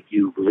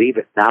believe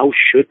it now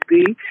should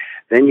be,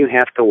 then you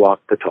have to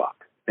walk the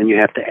talk. Then you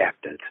have to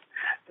act it.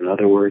 In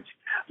other words,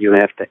 you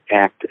have to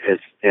act as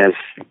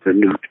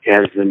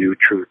the new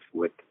truth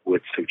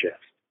would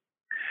suggest.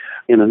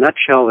 In a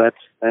nutshell,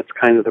 that's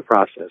kind of the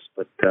process.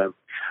 But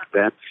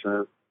that's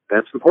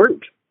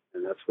important,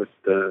 and that's what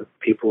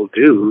people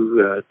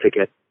do to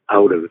get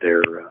out of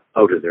their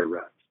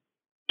ruts.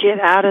 Get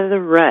out of the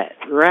rut,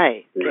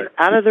 right. Get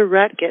out of the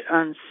rut, get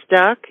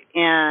unstuck,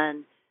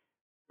 and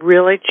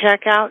really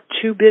check out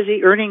Too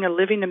Busy Earning a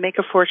Living to Make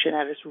a Fortune.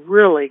 That is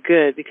really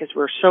good because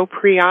we're so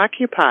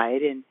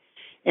preoccupied in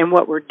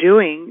what we're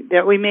doing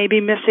that we may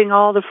be missing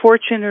all the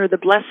fortune or the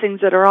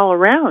blessings that are all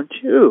around,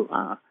 too.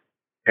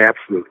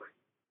 Absolutely.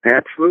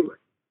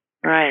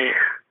 Right.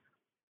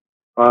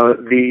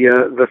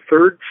 The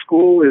third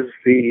school is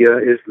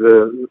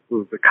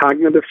the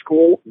cognitive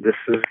school. This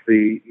is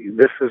a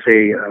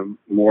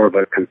more of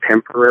a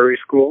contemporary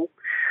school,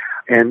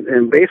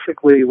 and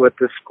basically what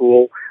this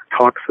school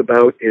talks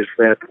about is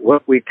that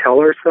what we tell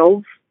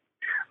ourselves,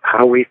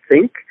 how we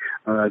think,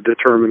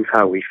 determines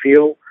how we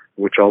feel,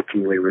 which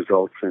ultimately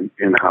results in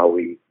how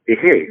we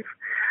behave.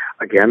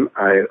 Again,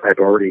 I've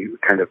already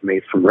kind of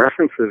made some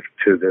references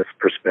to this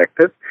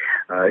perspective.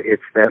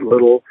 It's that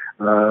little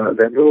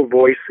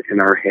voice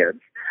in our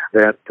heads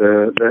that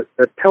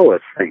tell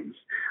us things,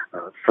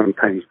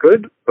 sometimes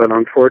good, but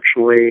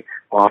unfortunately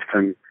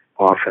often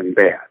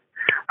bad.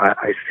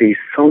 I see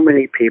so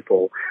many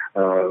people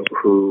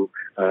who,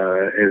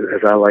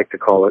 as I like to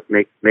call it,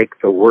 make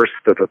the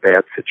worst of a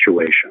bad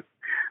situation.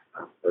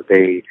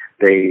 They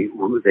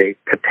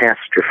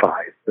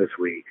catastrophize,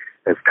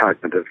 as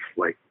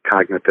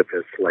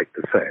cognitivists like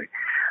to say.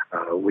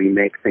 We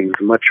make things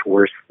much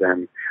worse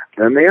than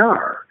they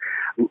are.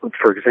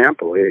 For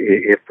example,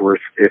 if we're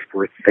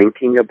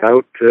thinking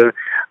about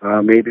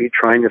maybe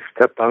trying to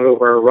step out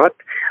of our rut,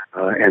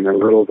 and a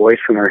little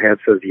voice in our head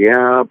says,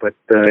 "Yeah, but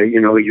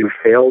you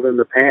failed in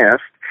the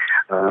past.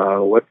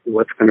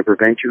 What's going to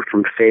prevent you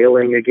from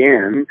failing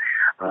again?"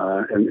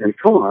 And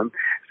so on.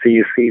 So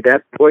you see,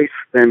 that voice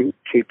then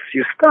keeps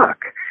you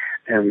stuck.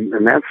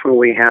 And that's when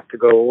we have to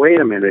go, wait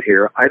a minute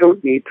here, I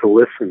don't need to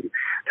listen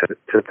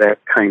to that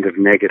kind of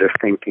negative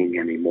thinking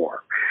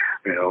anymore.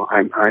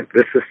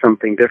 This is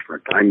something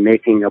different. I'm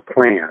making a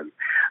plan.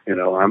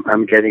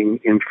 I'm getting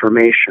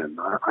information.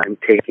 I'm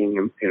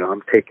taking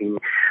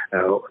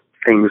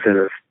things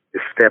in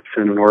steps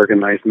in an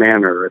organized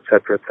manner, et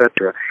cetera,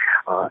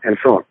 and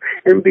so on.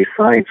 And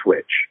besides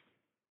which,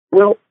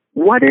 well,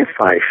 what if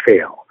I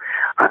fail?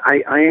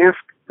 I ask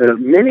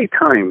many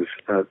times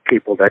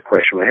people that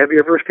question. Have you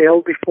ever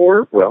failed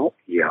before? Well,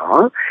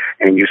 yeah.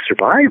 And you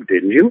survived,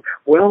 didn't you?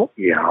 Well,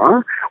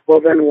 yeah. Well,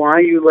 then why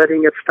are you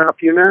letting it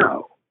stop you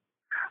now?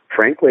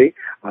 Frankly,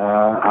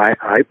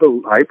 I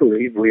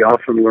believe we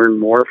often learn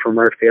more from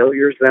our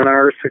failures than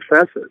our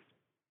successes.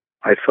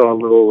 I saw a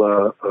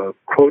little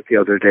quote the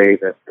other day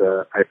that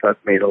I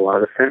thought made a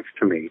lot of sense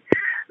to me.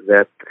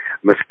 that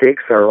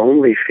mistakes are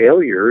only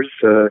failures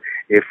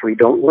if we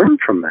don't learn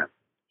from them.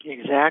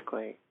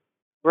 Exactly.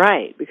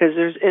 Right, because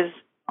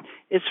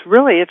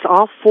it's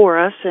all for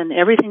us, and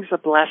everything's a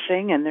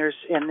blessing, and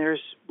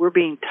we're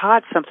being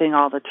taught something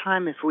all the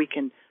time. If we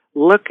can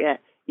look at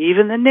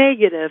even the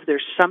negative,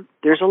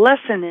 there's a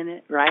lesson in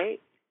it,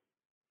 right?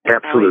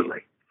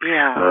 Absolutely.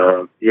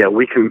 Yeah.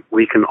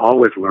 We can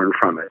always learn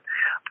from it.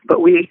 But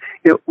we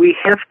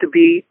have to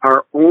be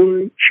our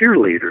own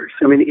cheerleaders.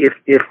 I mean,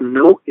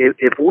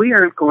 if we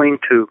aren't going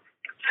to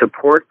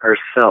support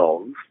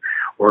ourselves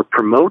or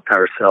promote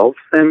ourselves,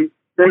 then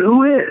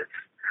who is?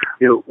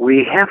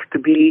 We have to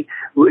be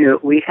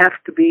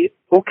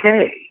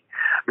okay,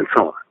 and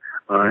so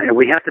on. And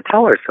we have to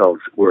tell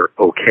ourselves we're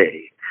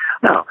okay.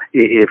 Now,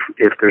 if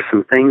there's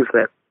some things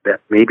that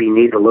maybe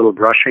need a little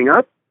brushing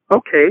up,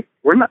 okay,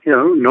 we're not,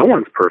 no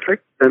one's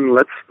perfect, then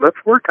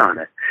let's work on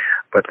it.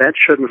 But that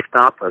shouldn't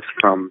stop us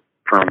from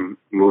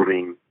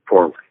moving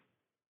forward.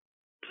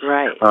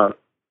 Right.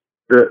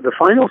 The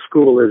final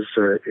school is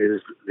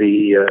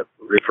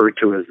referred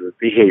to as the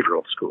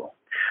behavioral school.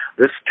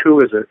 This too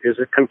is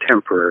a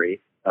contemporary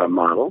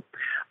model,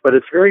 but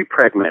it's very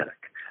pragmatic.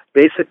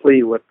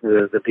 Basically, what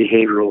the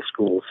behavioral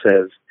school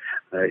says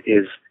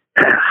is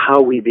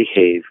how we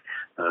behave,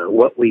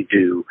 what we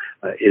do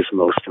is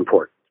most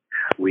important.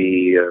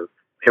 We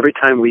every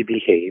time we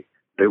behave,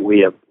 that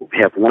we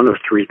have one of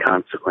three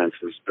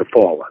consequences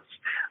befall us.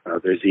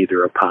 There's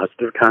either a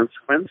positive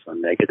consequence, a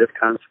negative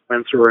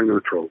consequence, or a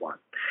neutral one,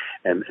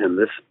 and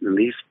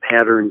these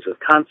patterns of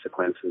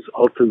consequences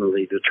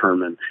ultimately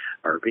determine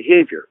our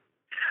behavior.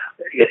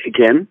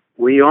 Again,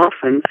 we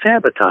often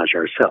sabotage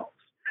ourselves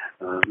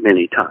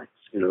many times.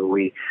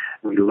 We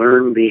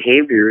learn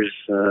behaviors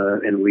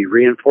and we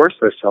reinforce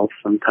ourselves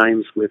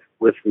sometimes with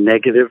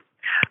negative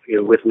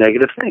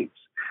things.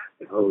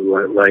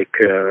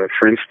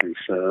 For instance,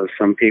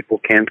 some people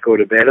can't go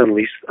to bed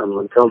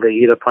until they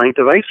eat a pint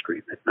of ice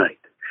cream at night.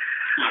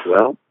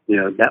 Well,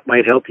 that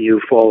might help you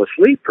fall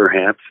asleep,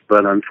 perhaps,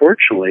 but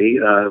unfortunately,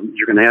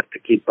 you're going to have to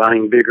keep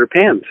buying bigger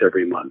pants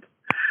every month,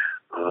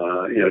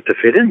 to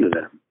fit into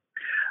them.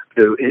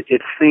 So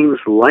it's things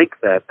like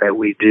that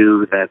we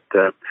do that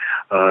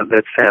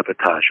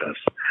sabotage us.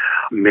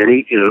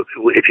 Many,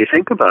 if you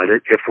think about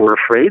it, if we're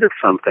afraid of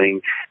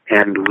something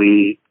and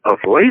we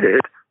avoid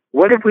it,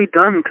 what have we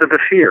done to the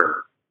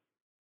fear?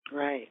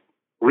 Right.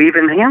 We've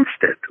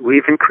enhanced it.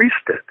 We've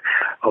increased it.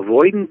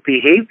 Avoidant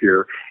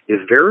behavior is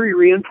very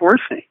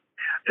reinforcing.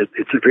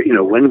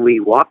 When we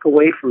walk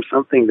away from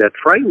something that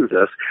frightens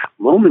us,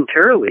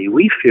 momentarily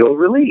we feel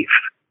relief.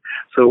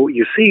 So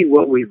you see,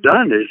 what we've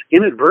done is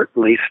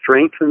inadvertently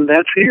strengthened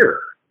that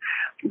fear.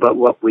 But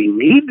what we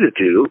need to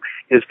do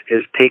is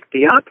take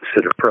the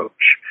opposite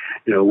approach.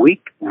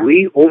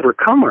 We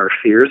overcome our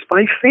fears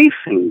by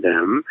facing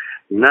them,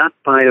 not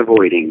by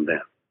avoiding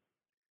them.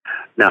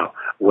 Now,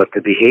 what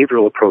the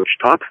behavioral approach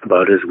talks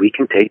about is we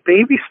can take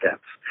baby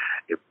steps.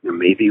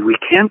 Maybe we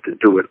can't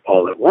do it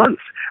all at once,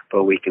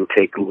 but we can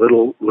take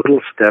little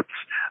steps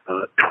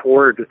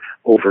toward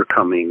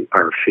overcoming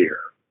our fear.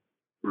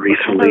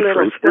 Recently,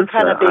 for instance,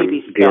 I'm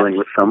dealing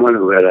with someone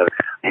who had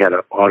an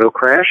auto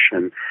crash,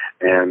 and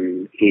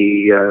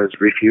he is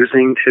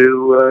refusing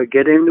to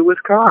get into his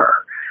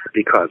car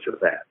because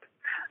of that.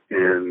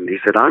 And he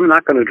said, "I'm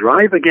not going to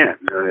drive again.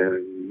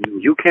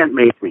 You can't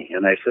make me."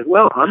 And I said,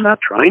 "Well, I'm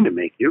not trying to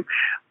make you,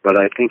 but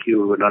I think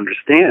you would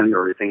understand,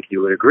 or I think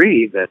you would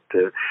agree that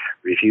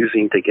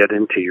refusing to get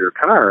into your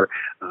car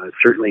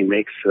certainly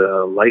makes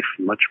life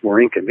much more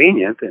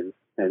inconvenient."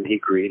 And he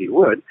agreed he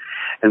would.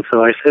 And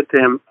so I said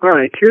to him, "All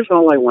right, here's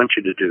all I want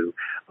you to do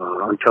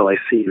until I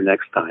see you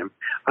next time.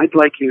 I'd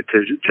like you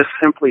to just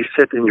simply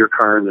sit in your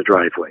car in the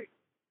driveway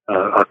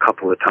a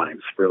couple of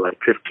times for like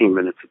 15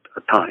 minutes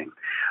at a time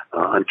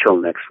until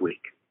next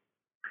week."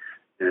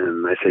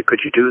 And I said,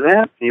 "Could you do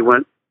that?" And he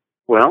went,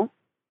 well,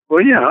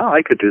 yeah,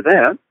 I could do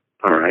that.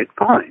 All right,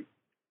 fine.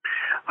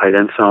 I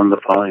then saw him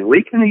the following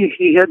week, and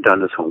he had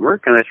done his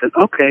homework. And I said,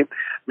 "Okay,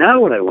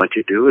 now what I want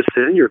you to do is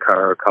sit in your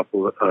car a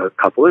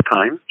couple of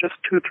times, just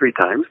 2-3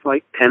 times,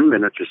 like 10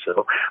 minutes or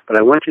so. But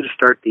I want you to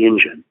start the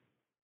engine.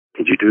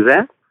 Could you do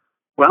that?"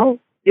 "Well,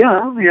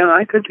 yeah,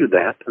 I could do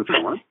that," and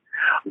so on.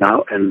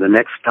 Now, and the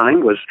next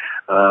time was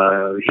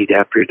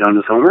after he'd done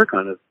his homework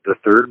on the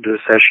third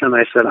session.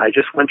 I said, "I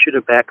just want you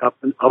to back up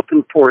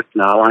and forth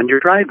now on your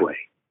driveway.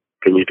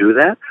 Can you do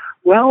that?"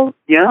 "Well,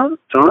 yeah."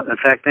 So, in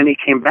fact, then he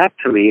came back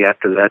to me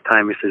after that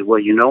time. He said, "Well,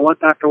 you know what,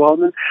 Dr.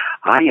 Waldman?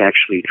 I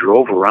actually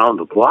drove around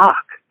the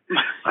block."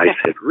 I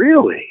said,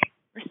 "Really?"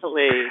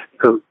 Really?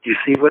 So, you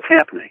see what's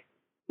happening?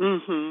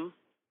 Mm-hmm.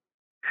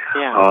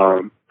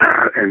 Yeah.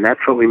 And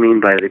that's what we mean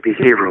by the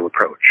behavioral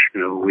approach.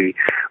 We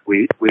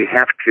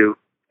have to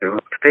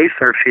face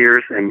our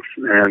fears and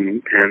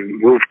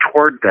move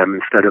toward them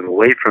instead of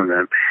away from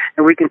them,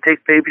 and we can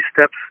take baby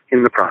steps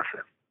in the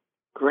process.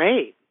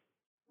 Great.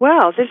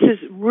 Well, this is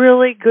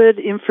really good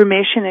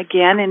information.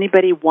 Again,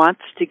 anybody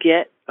wants to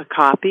get a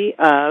copy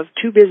of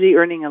Too Busy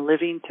Earning a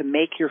Living to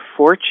Make Your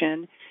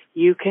Fortune,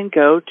 you can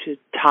go to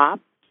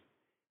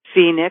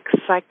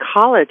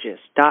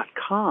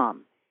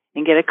phoenixpsychologist.com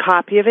and get a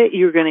copy of it.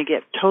 You're going to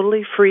get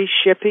totally free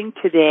shipping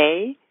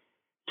today,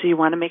 so you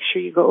want to make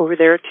sure you go over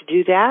there to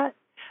do that.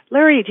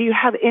 Larry, do you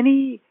have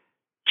any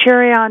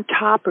cherry on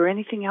top or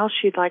anything else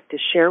you'd like to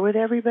share with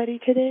everybody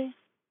today?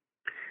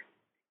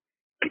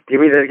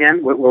 Give me that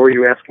again. What were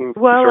you asking?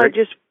 Well, Sorry? I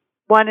just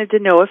wanted to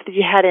know if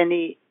you had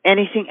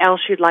anything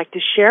else you'd like to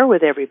share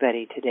with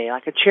everybody today,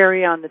 like a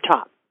cherry on the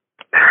top.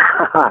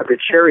 The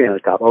cherry on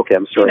the top. Okay,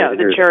 I'm sorry.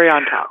 The cherry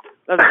on top.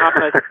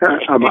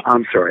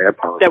 I'm sorry. I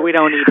apologize. That we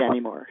don't eat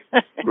anymore.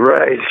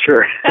 Right.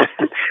 Sure.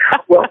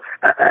 Well,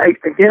 I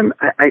think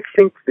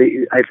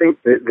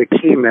the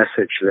key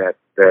message that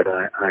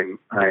I'm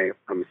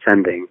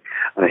sending,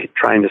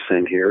 trying to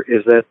send here,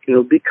 is that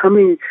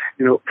becoming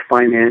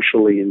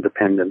financially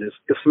independent is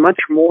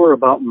much more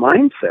about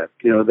mindset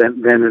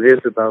than it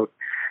is about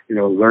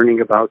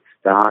learning about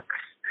stocks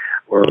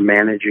or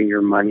managing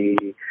your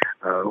money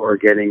or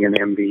getting an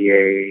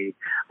MBA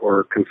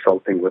or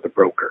consulting with a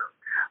broker.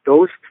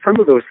 Some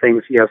of those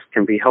things, yes,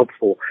 can be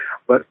helpful,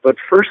 but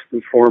first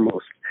and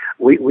foremost,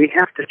 we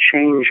have to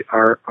change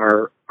our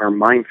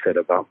mindset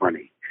about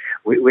money.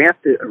 We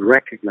have to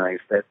recognize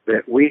that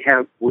we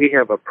have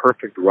a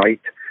perfect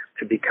right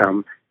to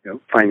become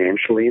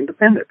financially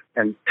independent.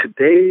 And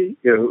today,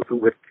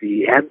 with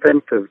the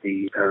advent of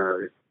the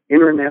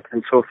internet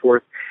and so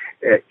forth,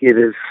 it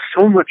is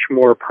so much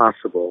more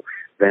possible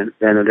than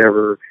it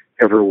ever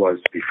was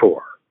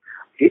before.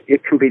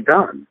 It can be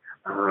done.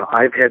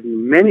 I've had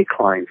many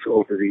clients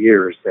over the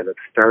years that have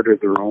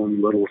started their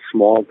own little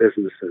small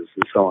businesses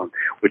and so on,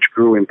 which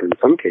grew into, in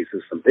some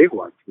cases, some big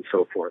ones and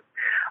so forth,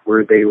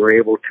 where they were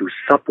able to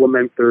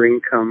supplement their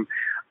income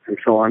and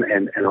so on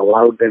and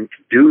allowed them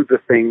to do the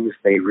things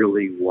they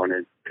really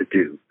wanted to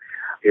do.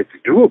 It's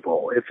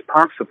doable. It's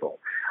possible.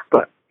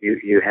 But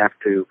you have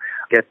to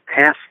get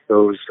past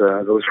those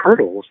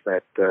hurdles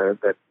that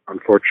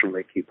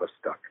unfortunately keep us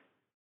stuck.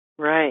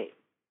 Right.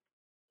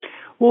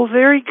 Well,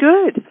 very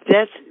good.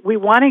 We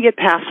want to get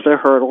past the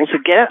hurdles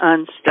and get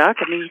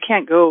unstuck. I mean, you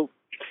can't go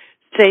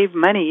save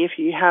money if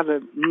you have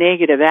a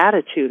negative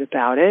attitude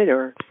about it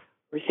or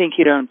think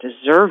you don't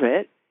deserve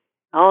it.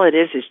 All it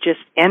is just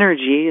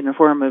energy in the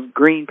form of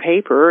green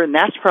paper, and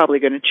that's probably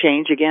going to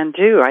change again,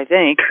 too, I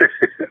think.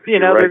 Right.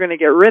 They're going to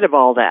get rid of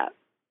all that.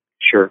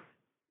 Sure.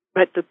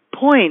 But the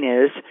point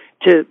is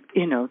to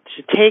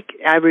take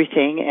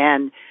everything,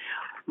 and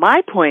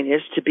my point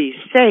is to be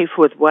safe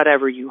with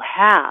whatever you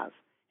have.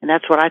 And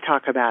that's what I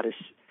talk about is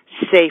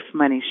safe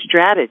money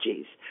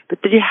strategies.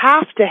 But you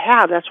have to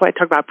have, that's why I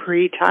talk about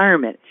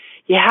pre-retirement.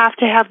 You have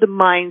to have the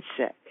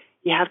mindset.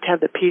 You have to have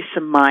the peace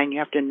of mind. You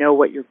have to know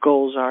what your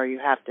goals are. You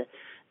have to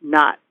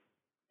not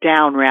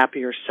down-wrap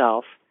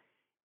yourself.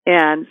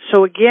 And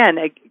so again,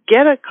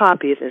 get a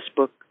copy of this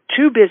book,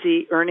 Too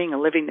Busy Earning a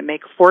Living to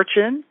Make a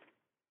Fortune.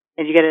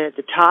 And you get it at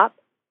the top,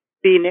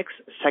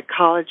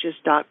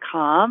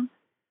 phoenixpsychologist.com,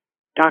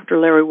 Dr.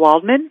 Larry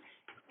Waldman.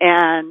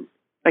 And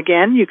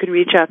again, you can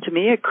reach out to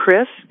me at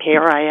Kris,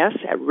 K-R-I-S,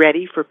 at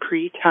Ready for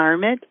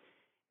Pre-Retirement,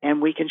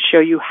 and we can show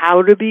you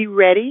how to be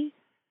ready.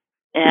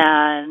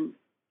 And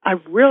I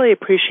really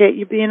appreciate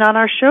you being on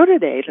our show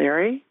today,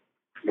 Larry.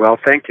 Well,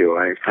 thank you.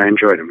 I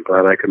enjoyed it. I'm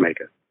glad I could make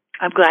it.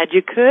 I'm glad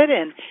you could,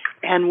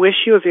 and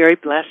wish you a very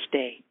blessed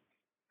day.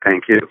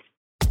 Thank you.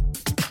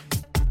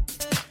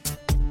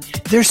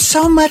 There's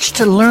so much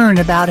to learn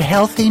about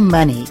healthy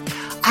money.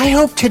 I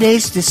hope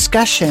today's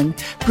discussion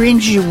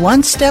brings you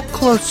one step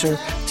closer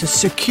to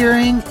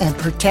securing and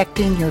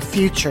protecting your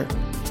future.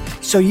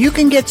 So you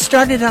can get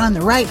started on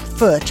the right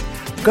foot,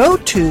 go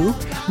to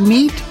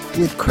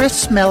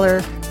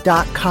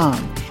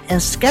meetwithkrismiller.com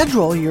and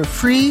schedule your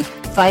free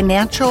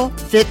financial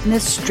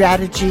fitness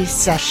strategy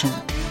session.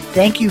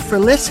 Thank you for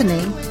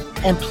listening,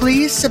 and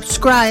please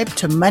subscribe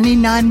to Money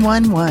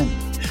 911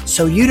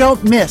 so you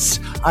don't miss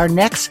our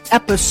next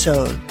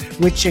episode,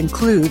 which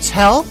includes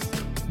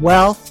health,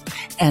 wealth,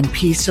 and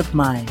peace of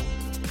mind.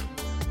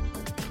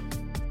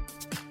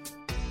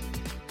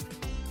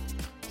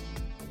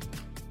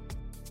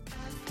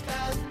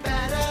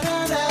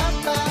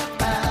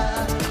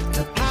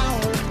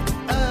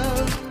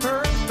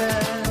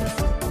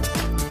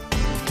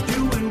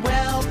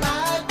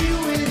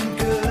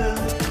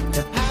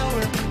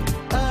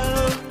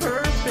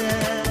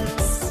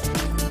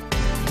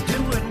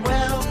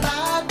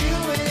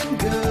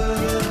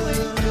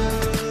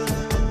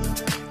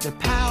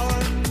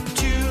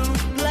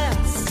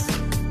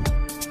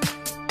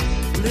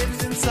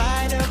 lives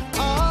inside of